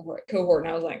training cohort. And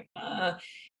I was like,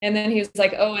 and then he was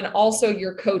like, oh, and also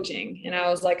you're coaching. And I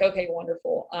was like, okay,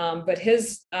 wonderful. But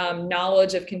his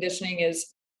knowledge of conditioning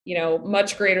is,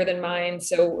 much greater than mine.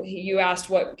 So you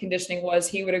asked what conditioning was,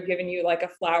 he would have given you like a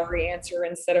flowery answer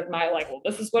instead of my like, well,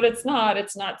 this is what it's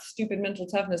not stupid mental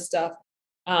toughness stuff.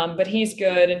 But he's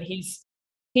good. And he's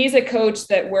a coach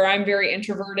that where I'm very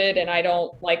introverted and I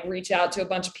don't like reach out to a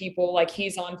bunch of people. Like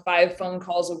he's on 5 phone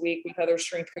calls a week with other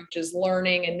strength coaches,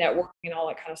 learning and networking and all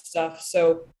that kind of stuff.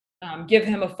 So give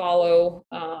him a follow.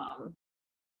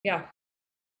 Yeah.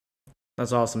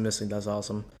 That's awesome, Missy. That's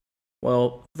awesome.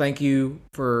 Well, thank you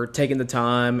for taking the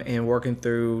time and working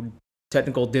through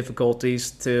technical difficulties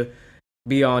to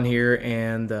be on here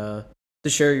and to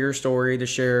share your story, to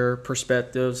share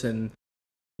perspectives, and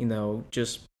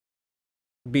just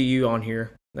be you on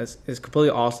here. It's completely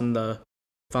awesome to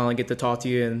finally get to talk to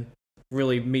you and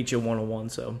really meet you one-on-one.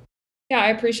 So yeah, I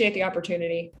appreciate the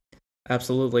opportunity.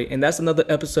 Absolutely. And that's another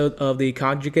episode of the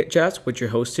Conjugate Chats with your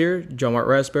host here, John Mark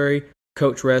Raspberry,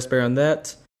 Coach Raspberry on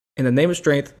that. In the name of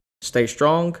strength, stay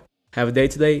strong, have a day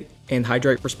today, and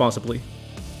hydrate responsibly.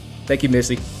 Thank you,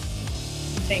 Missy.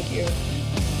 Thank you.